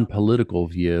 non-political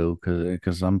view,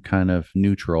 because I'm kind of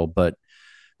neutral, but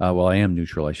well, I am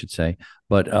neutral, I should say.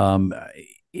 But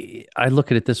I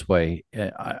look at it this way.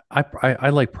 I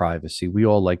like privacy. We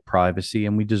all like privacy,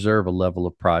 and we deserve a level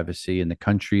of privacy in the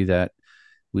country that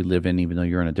we live in, even though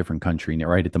you're in a different country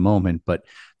right at the moment. But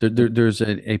there's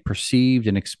a perceived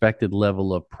and expected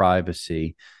level of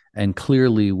privacy. And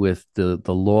clearly, with the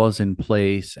laws in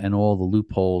place and all the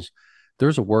loopholes,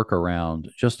 there's a workaround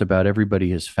just about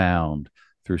everybody has found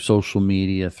through social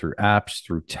media, through apps,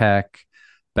 through tech,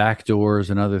 backdoors,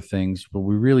 and other things. But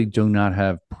we really do not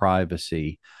have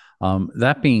privacy.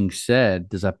 That being said,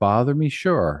 does that bother me?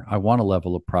 Sure, I want a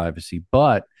level of privacy,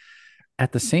 but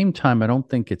at the same time, I don't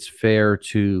think it's fair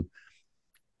to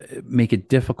make it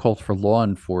difficult for law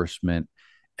enforcement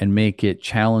and make it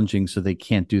challenging so they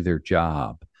can't do their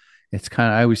job. It's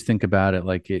kind of, I always think about it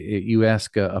like you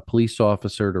ask a police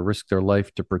officer to risk their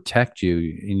life to protect you,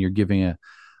 and you're giving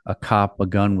a cop a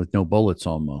gun with no bullets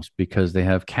almost, because they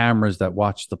have cameras that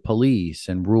watch the police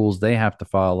and rules they have to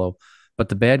follow, but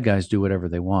the bad guys do whatever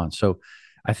they want. So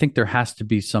I think there has to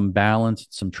be some balance,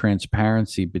 some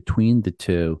transparency between the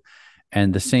two.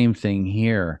 And the same thing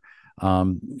here.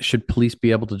 Should police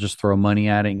be able to just throw money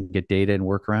at it and get data and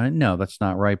work around it? No, that's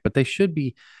not right. But they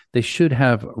should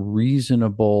have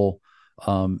reasonable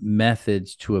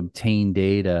methods to obtain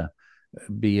data,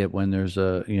 be it when there's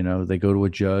they go to a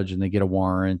judge and they get a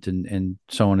warrant and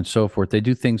so on and so forth. They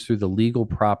do things through the legal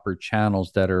proper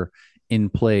channels that are in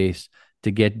place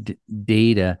to get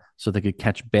data so they could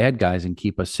catch bad guys and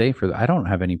keep us safer. I don't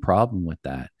have any problem with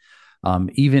that.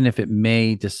 Even if it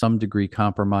may, to some degree,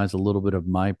 compromise a little bit of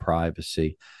my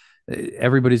privacy.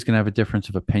 Everybody's going to have a difference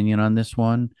of opinion on this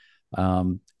one.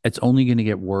 It's only going to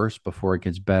get worse before it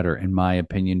gets better, in my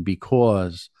opinion,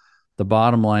 because the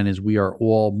bottom line is we are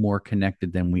all more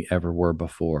connected than we ever were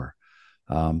before.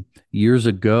 Years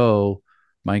ago,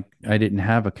 I didn't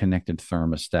have a connected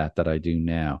thermostat that I do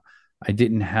now. I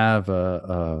didn't have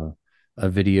a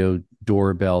video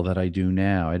doorbell that I do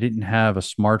now. I didn't have a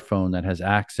smartphone that has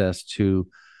access to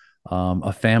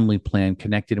a family plan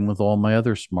connected in with all my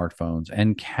other smartphones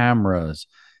and cameras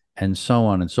and so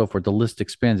on and so forth. The list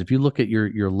expands. If you look at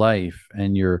your life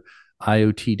and your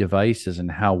IoT devices and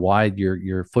how wide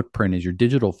your footprint is, your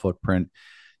digital footprint,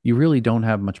 you really don't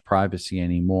have much privacy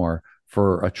anymore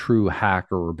for a true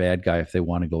hacker or bad guy if they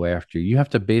want to go after you. You have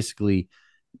to basically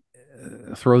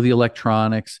throw the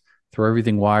electronics, throw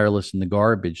everything wireless in the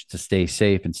garbage to stay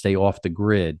safe and stay off the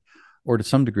grid, or to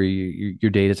some degree, your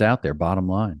data's out there. Bottom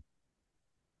line.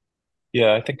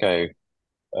 Yeah, I think I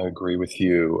agree with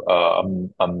you.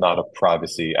 I'm not a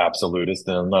privacy absolutist,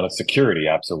 and I'm not a security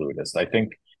absolutist. I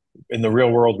think in the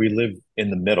real world we live in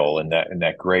the middle, in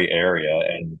that gray area,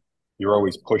 and you're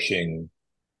always pushing,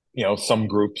 some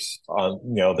groups on,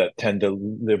 that tend to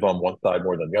live on one side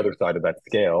more than the other side of that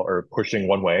scale, or pushing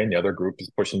one way, and the other group is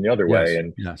pushing the other way, Yes.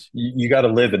 and Yes. you got to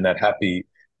live in that happy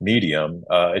medium.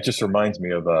 It just reminds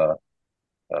me of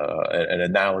an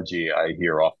analogy I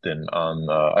hear often on.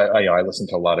 I listen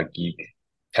to a lot of geek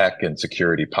tech and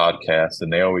security podcasts,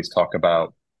 and they always talk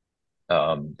about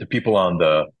the people on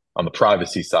the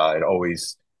privacy side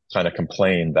always kind of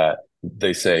complain that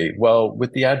they say, well,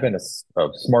 with the advent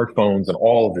of smartphones and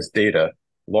all of this data,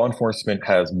 law enforcement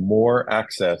has more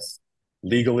access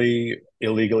legally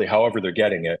illegally, however they're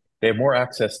getting it, they have more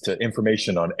access to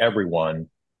information on everyone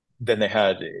than they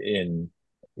had in,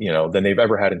 than they've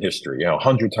ever had in history,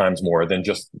 100 times more than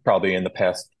just probably in the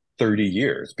past 30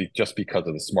 years, just because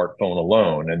of the smartphone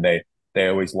alone. And they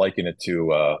always liken it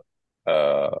to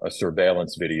a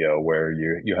surveillance video where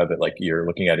you have it like you're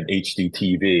looking at an HD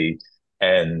TV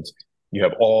and you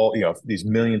have all, these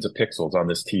millions of pixels on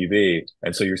this TV.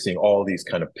 And so you're seeing all these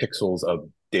kind of pixels of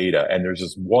data, and there's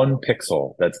just one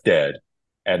pixel that's dead.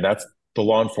 And that's the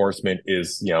law enforcement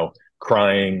is,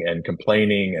 crying and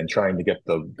complaining and trying to get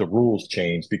the rules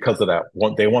changed because of that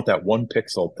one. They want that one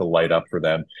pixel to light up for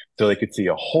them so they could see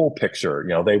a whole picture.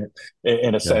 They,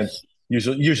 in a sense,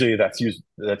 usually that's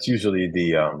usually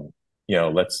the,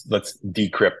 let's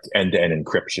decrypt end-to-end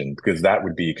encryption, because that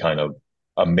would be kind of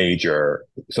a major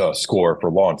score for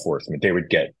law enforcement. They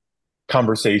would get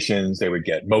conversations, they would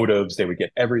get motives, they would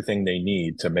get everything they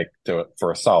need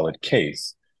for a solid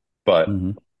case. But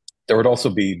Mm-hmm. there would also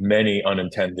be many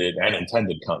unintended and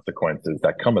intended consequences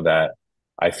that come of that.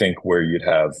 I think where you'd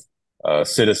have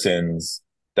citizens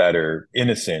that are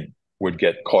innocent would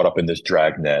get caught up in this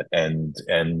dragnet, and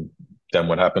then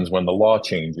what happens when the law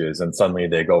changes and suddenly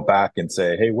they go back and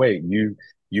say, "Hey, wait,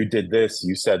 you did this,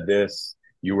 you said this,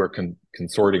 you were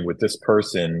consorting with this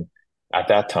person at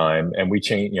that time, and we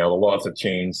changed, the laws have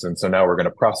changed, and so now we're going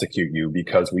to prosecute you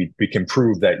because we can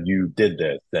prove that you did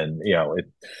this." And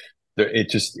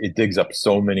it digs up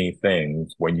so many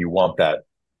things when you want that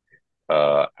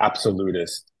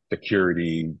absolutist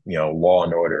security, law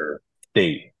and order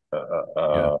state.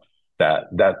 Yeah.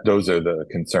 That those are the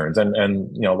concerns,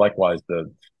 and likewise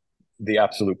the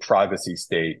absolute privacy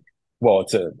state. Well,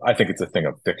 I think it's a thing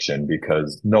of fiction,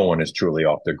 because no one is truly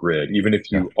off the grid. Even if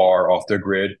Yeah. you are off the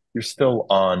grid, you're still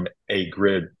on a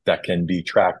grid that can be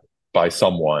tracked by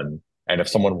someone. And if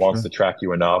someone wants Sure. to track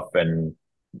you enough and,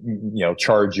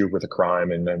 charge you with a crime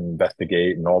and then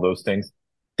investigate and all those things,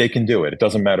 they can do it. It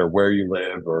doesn't matter where you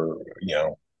live or,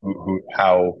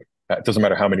 how, it doesn't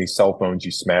matter how many cell phones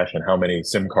you smash and how many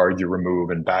SIM cards you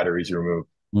remove and batteries you remove.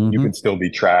 You Mm-hmm. can still be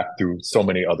tracked through so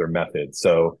many other methods.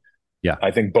 So, Yeah.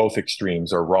 I think both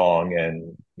extremes are wrong.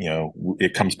 And,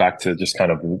 it comes back to just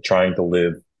kind of trying to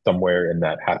live somewhere in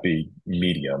that happy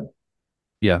medium.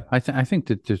 Yeah. I think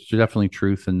that there's definitely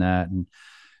truth in that. And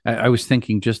I was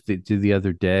thinking just the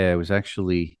other day, I was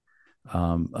actually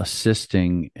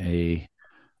assisting a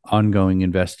ongoing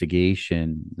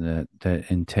investigation that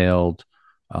entailed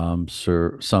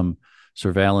some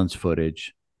surveillance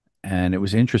footage, and it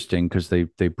was interesting because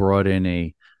they brought in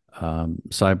a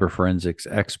cyber forensics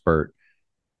expert,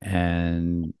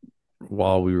 and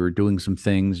while we were doing some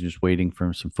things, just waiting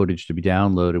for some footage to be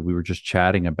downloaded, we were just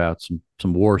chatting about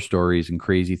some war stories and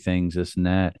crazy things, this and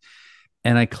that,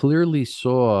 and I clearly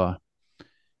saw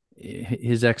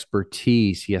his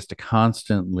expertise. He has to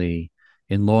constantly,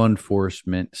 in law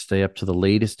enforcement, stay up to the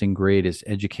latest and greatest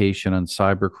education on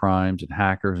cyber crimes and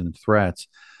hackers and threats.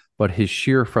 But his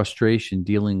sheer frustration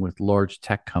dealing with large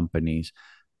tech companies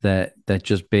that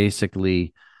just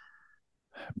basically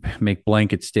make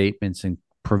blanket statements and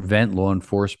prevent law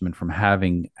enforcement from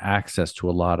having access to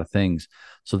a lot of things.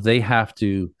 So they have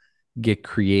to get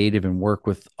creative and work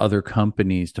with other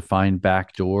companies to find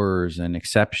backdoors and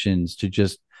exceptions to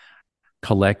just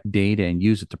collect data and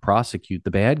use it to prosecute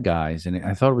the bad guys. And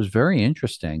I thought it was very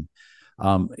interesting,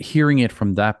 hearing it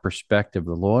from that perspective,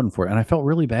 the law enforcement. And I felt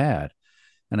really bad.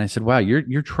 And I said, wow,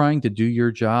 you're trying to do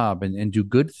your job and do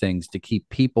good things to keep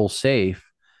people safe,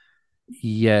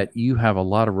 yet you have a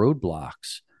lot of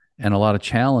roadblocks and a lot of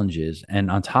challenges. And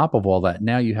on top of all that,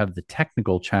 now you have the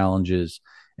technical challenges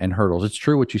and hurdles. It's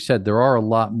true what you said. There are a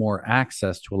lot more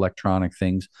access to electronic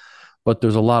things, but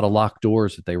there's a lot of locked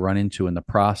doors that they run into in the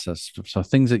process. So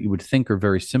things that you would think are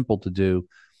very simple to do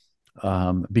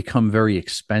become very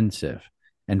expensive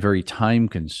and very time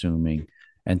consuming,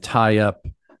 and tie up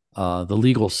the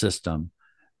legal system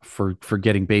for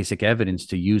getting basic evidence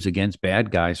to use against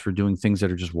bad guys for doing things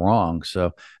that are just wrong.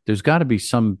 So there's got to be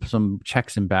some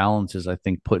checks and balances, I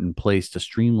think, put in place to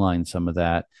streamline some of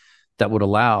that, that would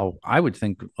allow, I would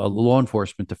think, law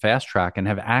enforcement to fast track and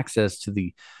have access to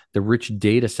the rich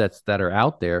data sets that are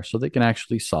out there so they can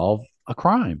actually solve a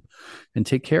crime and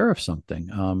take care of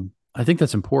something. I think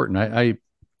that's important.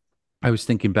 I was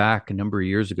thinking back a number of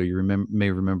years ago. You may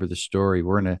remember the story.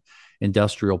 We're in a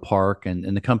industrial park,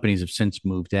 and the companies have since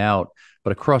moved out.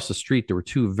 But across the street, there were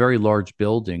two very large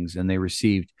buildings, and they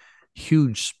received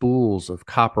huge spools of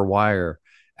copper wire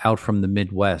out from the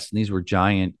Midwest. And these were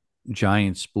giant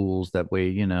spools that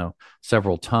weigh,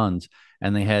 several tons.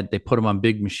 And they put them on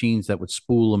big machines that would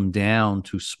spool them down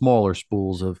to smaller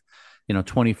spools of,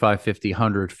 25, 50,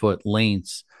 100 foot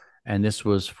lengths. And this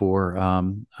was for I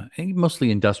think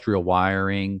mostly industrial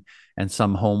wiring and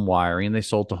some home wiring. And they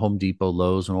sold to Home Depot,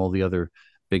 Lowe's, and all the other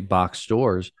big box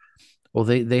stores. Well,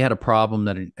 they had a problem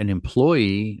that an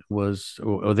employee was,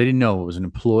 or they didn't know it was an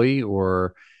employee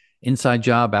or inside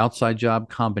job, outside job,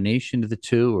 combination of the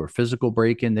two, or physical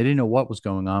break in. They didn't know what was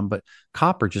going on, but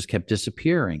copper just kept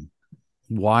disappearing.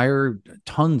 Wire,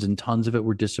 tons and tons of it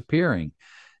were disappearing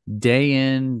day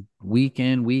in,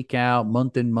 week out,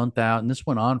 month in, month out. And this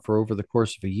went on for over the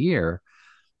course of a year.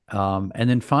 And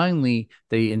then finally,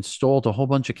 they installed a whole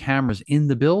bunch of cameras in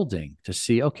the building to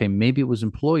see, okay, maybe it was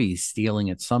employees stealing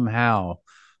it somehow,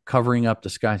 covering up the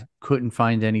sky. Couldn't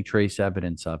find any trace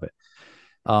evidence of it.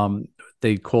 Um,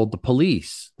 they called the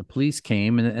police. The police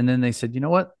came, and then they said, you know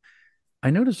what? I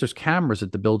noticed there's cameras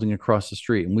at the building across the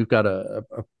street, and we've got a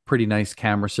pretty nice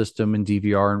camera system and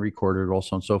DVR and recorder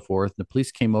also and so forth. And the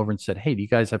police came over and said, hey, do you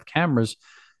guys have cameras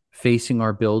facing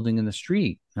our building in the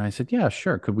street? And I said, yeah,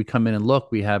 sure. Could we come in and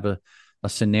look? We have a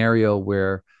scenario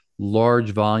where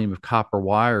large volume of copper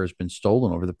wire has been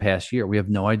stolen over the past year. We have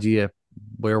no idea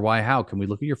where, why, how. Can we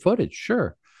look at your footage?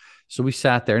 Sure. So we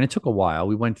sat there and it took a while.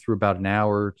 We went through about an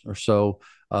hour or so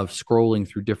of scrolling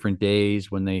through different days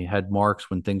when they had marks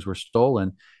when things were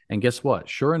stolen. And guess what?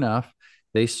 Sure enough,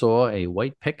 they saw a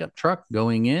white pickup truck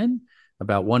going in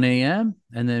about 1 a.m.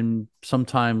 And then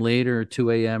sometime later,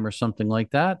 2 a.m. or something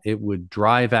like that, it would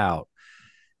drive out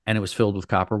and it was filled with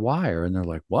copper wire. And they're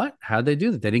like, what? How'd they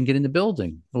do that? They didn't get in the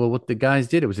building. Well, what the guys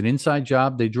did, it was an inside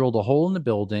job. They drilled a hole in the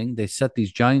building. They set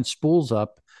these giant spools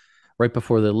up right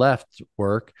before they left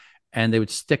work, and they would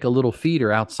stick a little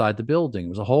feeder outside the building. It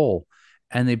was a hole.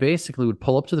 And they basically would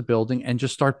pull up to the building and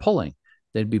just start pulling.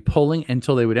 They'd be pulling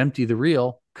until they would empty the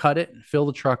reel, cut it, fill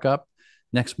the truck up.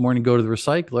 Next morning, go to the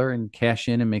recycler and cash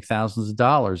in and make thousands of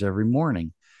dollars every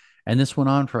morning. And this went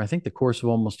on for, I think, the course of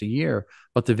almost a year.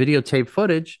 But the videotape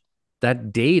footage,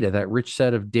 that data, that rich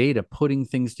set of data, putting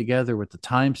things together with the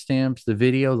timestamps, the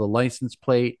video, the license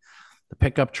plate, the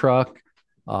pickup truck,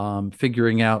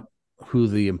 figuring out who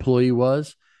the employee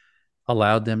was,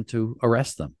 allowed them to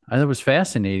arrest them. And it was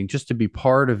fascinating just to be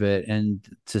part of it and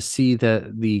to see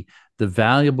that the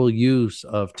valuable use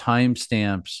of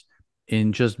timestamps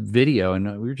in just video, and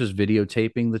we were just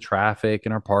videotaping the traffic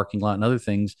in our parking lot and other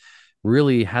things,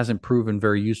 really hasn't proven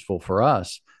very useful for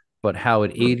us. But how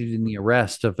it aided in the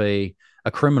arrest of a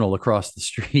criminal across the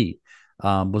street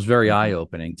was very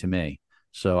eye-opening to me.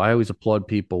 So I always applaud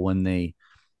people when they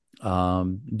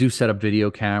do set up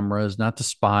video cameras, not to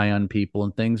spy on people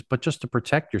and things, but just to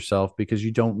protect yourself, because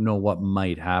you don't know what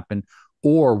might happen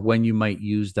or when you might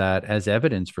use that as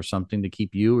evidence for something to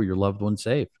keep you or your loved one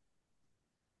safe.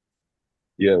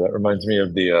 Yeah, that reminds me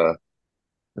of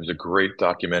there's a great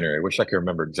documentary. I wish I could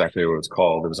remember exactly what it was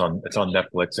called. It's on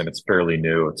Netflix and it's fairly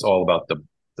new. It's all about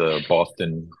the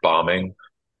Boston bombing.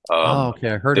 Oh, Um,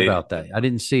 okay. I heard they about that. I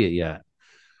didn't see it yet.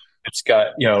 it's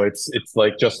got, it's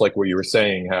like just like what you were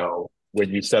saying, how when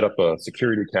you set up a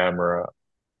security camera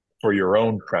for your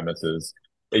own premises,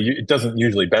 it doesn't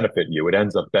usually benefit you. It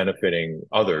ends up benefiting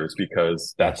others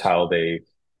because that's Yes. how they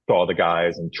saw the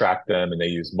guys and tracked them, and they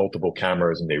used multiple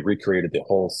cameras and they recreated the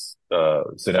whole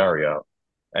scenario.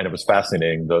 And it was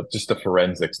fascinating, just the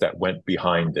forensics that went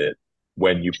behind it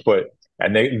when you put,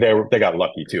 and they got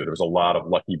lucky too. There was a lot of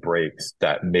lucky breaks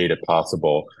that made it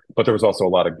possible, but there was also a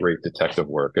lot of great detective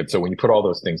work. And so when you put all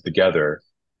those things together,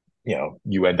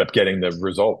 you end up getting the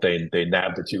result. They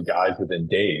nabbed the two guys within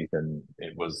days, and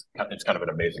it's kind of an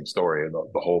amazing story,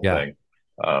 the whole Yeah. thing.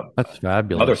 Um, That's another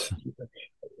fabulous.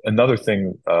 another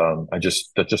thing,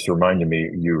 that just reminded me,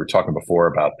 you were talking before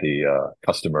about the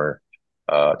customer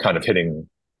kind of hitting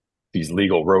these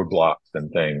legal roadblocks and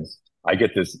things. I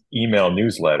get this email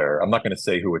newsletter. I'm not going to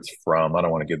say who it's from. I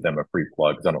don't want to give them a free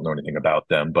plug because I don't know anything about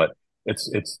them, but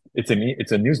it's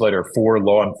a newsletter for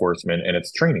law enforcement, and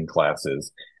it's training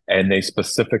classes, and they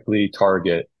specifically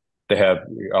target. They have.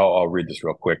 I'll read this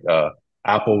real quick.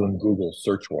 Apple and Google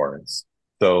search warrants.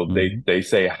 So Mhm. they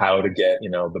say how to get,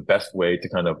 the best way to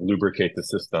kind of lubricate the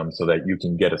system so that you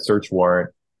can get a search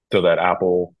warrant, so that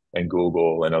Apple and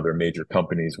Google and other major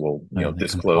companies will, And they comply.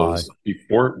 disclose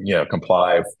before,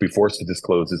 comply, be forced to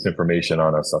disclose this information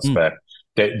on a Mm. suspect.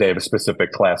 They have a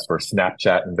specific class for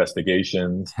Snapchat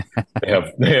investigations. They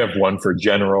have one for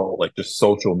general, like just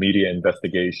social media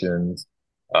investigations.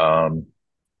 Um,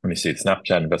 Let me see, it's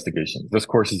Snapchat investigations. This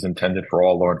course is intended for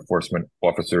all law enforcement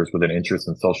officers with an interest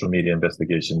in social media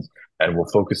investigations and will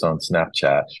focus on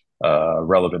Snapchat,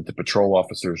 relevant to patrol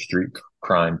officers, street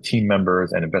crime team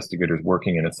members, and investigators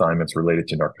working in assignments related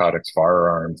to narcotics,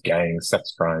 firearms, gangs,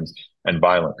 sex crimes, and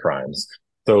violent crimes.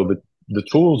 So the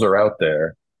tools are out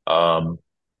there.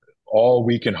 All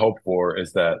we can hope for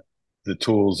is that the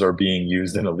tools are being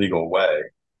used in a legal way,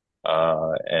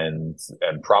 and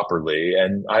properly,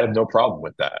 and I have no problem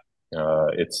with that.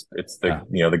 It's the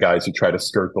Yeah. the guys who try to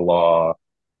skirt the law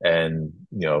and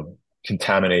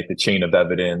contaminate the chain of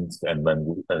evidence and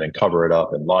then cover it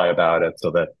up and lie about it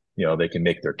so that they can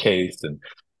make their case and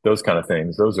those kind of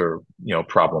things. Those are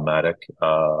problematic.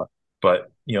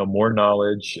 But more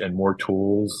knowledge and more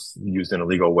tools used in a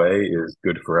legal way is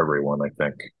good for everyone, I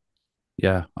think.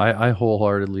 Yeah, I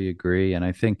wholeheartedly agree. And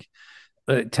I think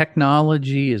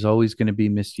technology is always going to be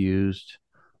misused,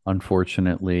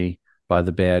 unfortunately, by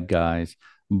the bad guys.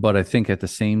 But I think at the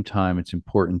same time, it's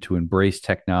important to embrace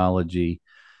technology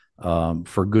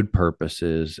for good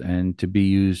purposes and to be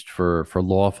used for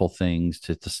lawful things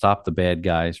to stop the bad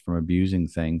guys from abusing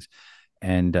things.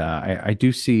 And I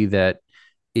do see that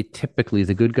it typically,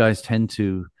 the good guys tend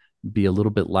to be a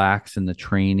little bit lax in the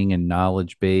training and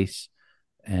knowledge base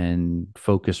and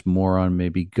focus more on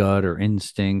maybe gut or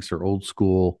instincts or old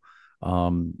school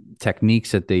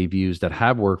techniques that they've used that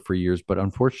have worked for years. But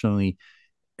unfortunately,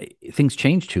 things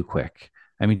change too quick.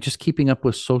 I mean, just keeping up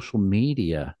with social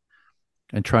media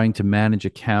and trying to manage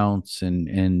accounts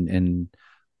and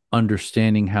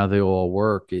understanding how they all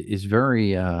work is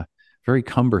very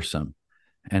cumbersome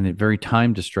and very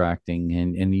time distracting.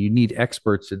 And you need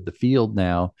experts in the field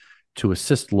now to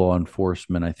assist law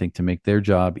enforcement, I think, to make their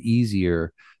job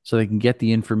easier so they can get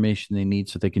the information they need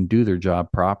so they can do their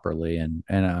job properly. And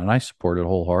I support it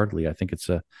wholeheartedly. I think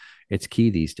it's key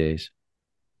these days.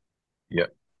 Yeah,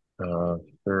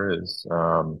 there is.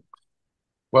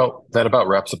 Well, that about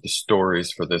wraps up the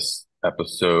stories for this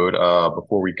episode.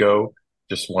 Before we go,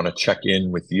 just want to check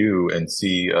in with you and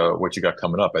see what you got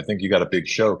coming up. I think you got a big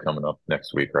show coming up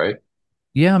next week, right?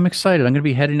 Yeah, I'm excited. I'm going to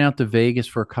be heading out to Vegas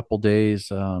for a couple days.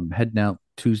 Heading out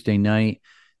Tuesday night.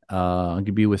 I'm going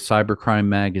to be with Cybercrime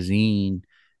Magazine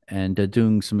and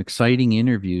doing some exciting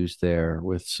interviews there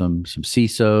with some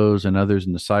CISOs and others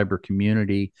in the cyber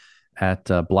community at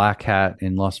Black Hat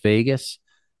in Las Vegas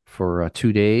for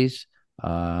 2 days.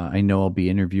 I know I'll be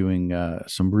interviewing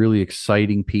some really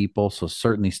exciting people, so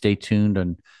certainly stay tuned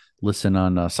and listen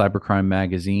on Cybercrime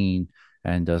Magazine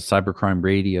and Cybercrime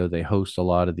Radio. They host a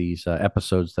lot of these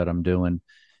episodes that I'm doing,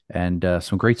 and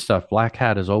some great stuff. Black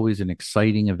Hat is always an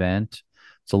exciting event.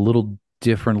 It's a little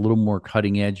different, a little more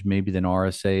cutting edge, maybe than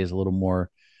RSA is a little more.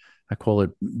 I call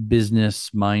it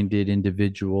business minded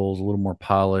individuals, a little more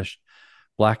polished.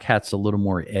 Black Hat's a little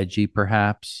more edgy,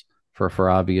 perhaps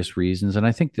for obvious reasons, and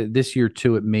I think that this year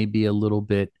too, it may be a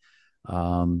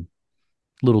um,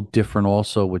 little different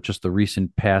also with just the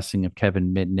recent passing of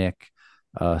Kevin Mitnick.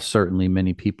 Certainly,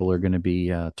 many people are going to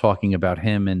be talking about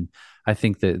him, and I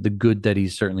think that the good that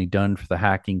he's certainly done for the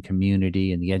hacking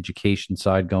community and the education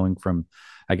side, going from,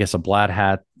 I guess, a black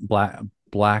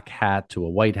hat to a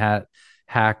white hat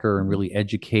hacker, and Mhm. really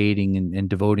educating and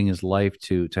devoting his life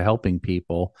to helping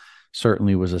people.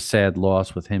 Certainly was a sad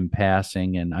loss with him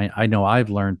passing, and I know I've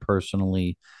learned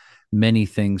personally many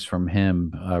things from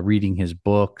him, reading his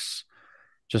books.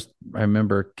 Just I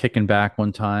remember kicking back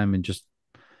one time and just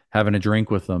having a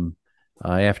drink with them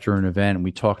after an event. And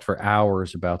we talked for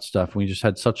hours about stuff. We just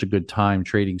had such a good time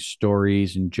trading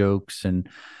stories and jokes and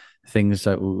things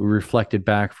that we reflected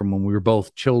back from when we were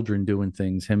both children doing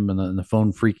things, him on the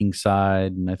phone freaking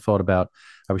side. And I thought about,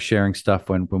 I was sharing stuff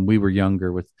when we were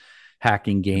younger with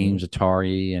hacking Mhm. games,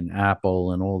 Atari and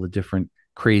Apple and all the different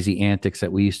crazy antics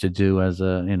that we used to do as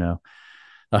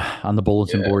on the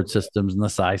bulletin Yeah, board systems and the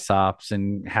SISOPs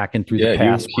and hacking through the yeah. He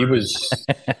password.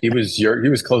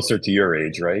 was closer to your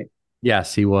age, right?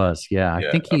 Yes, he was. Yeah, I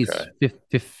Yeah. think Okay.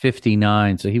 he's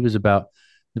 59. So he was about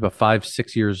 5,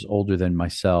 6 years older than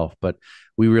myself, but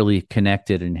we really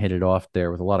connected and hit it off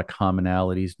there with a lot of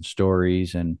commonalities and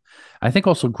stories. And I think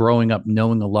also growing up,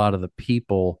 knowing a lot of the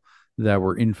people that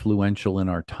were influential in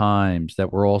our times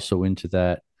that were also into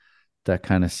that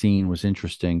kind of scene was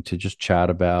interesting to just chat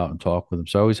about and talk with them.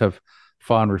 So I always have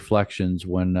fond reflections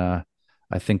when I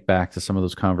think back to some of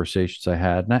those conversations I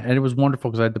had, and it was wonderful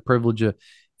because I had the privilege of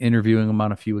interviewing him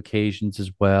on a few occasions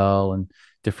as well, and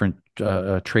different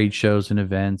trade shows and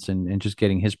events, and just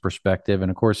getting his perspective. And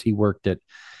of course, he worked at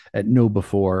Know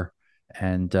Before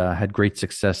and had great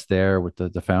success there with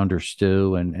the founder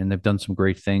Stu, and they've done some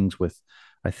great things with,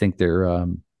 I think, their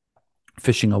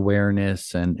phishing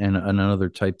awareness and other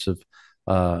types of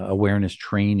awareness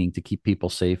training to keep people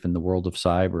safe in the world of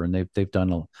cyber. And they've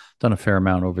done a fair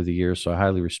amount over the years. So I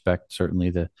highly respect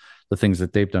certainly the things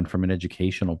that they've done from an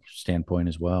educational standpoint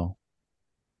as well.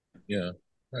 Yeah.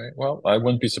 All right. Well, I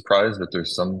wouldn't be surprised if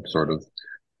there's some sort of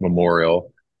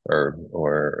memorial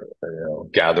or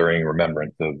gathering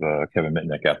remembrance of Kevin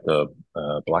Mitnick at the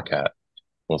Black Hat.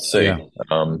 We'll Yeah. see.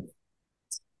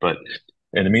 But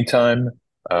in the meantime,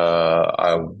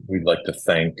 we'd like to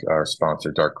thank our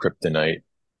sponsor, Dark Kryptonite,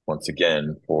 once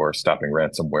again for stopping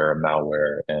ransomware,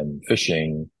 malware, and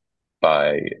phishing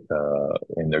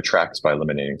in their tracks by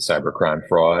eliminating cybercrime,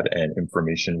 fraud, and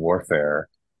information warfare.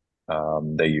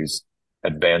 They use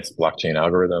advanced blockchain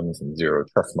algorithms and zero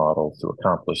trust models to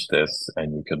accomplish this,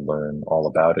 and you can learn all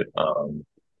about it on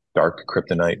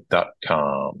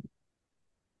darkkryptonite.com.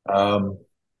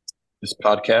 This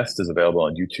podcast is available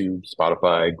on YouTube,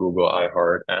 Spotify, Google,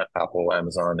 iHeart, Apple,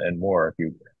 Amazon, and more. If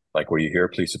you like what you hear,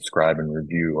 please subscribe and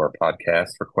review our podcast.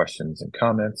 For questions and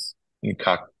comments, you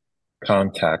can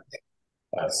contact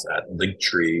us at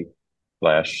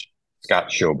Linktree/Scott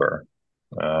Schober.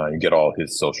 You get all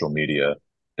his social media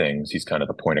things. He's kind of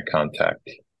the point of contact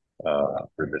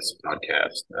for this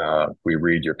podcast. If we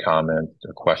read your comment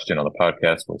or question on the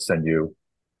podcast, we'll send you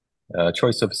a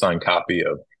choice of a signed copy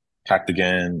of Hacked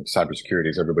Again, Cybersecurity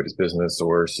is Everybody's Business,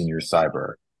 or Senior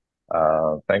Cyber.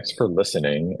 Thanks for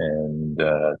listening, and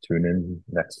tune in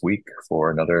next week for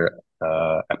another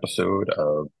episode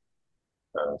of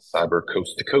Cyber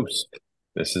Coast to Coast.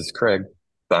 This is Craig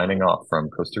signing off from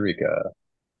Costa Rica.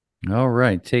 All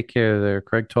right. Take care there,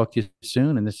 Craig. Talk to you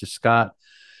soon. And this is Scott,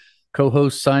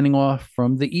 co-host, signing off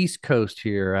from the East Coast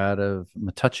here out of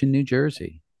Metuchen, New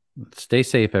Jersey. Stay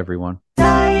safe, everyone.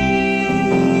 Cyber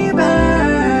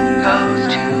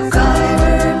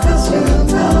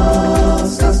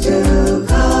coast to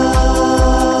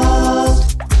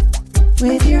coast.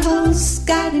 With your hosts,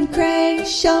 Scott and Craig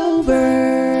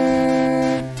Schober.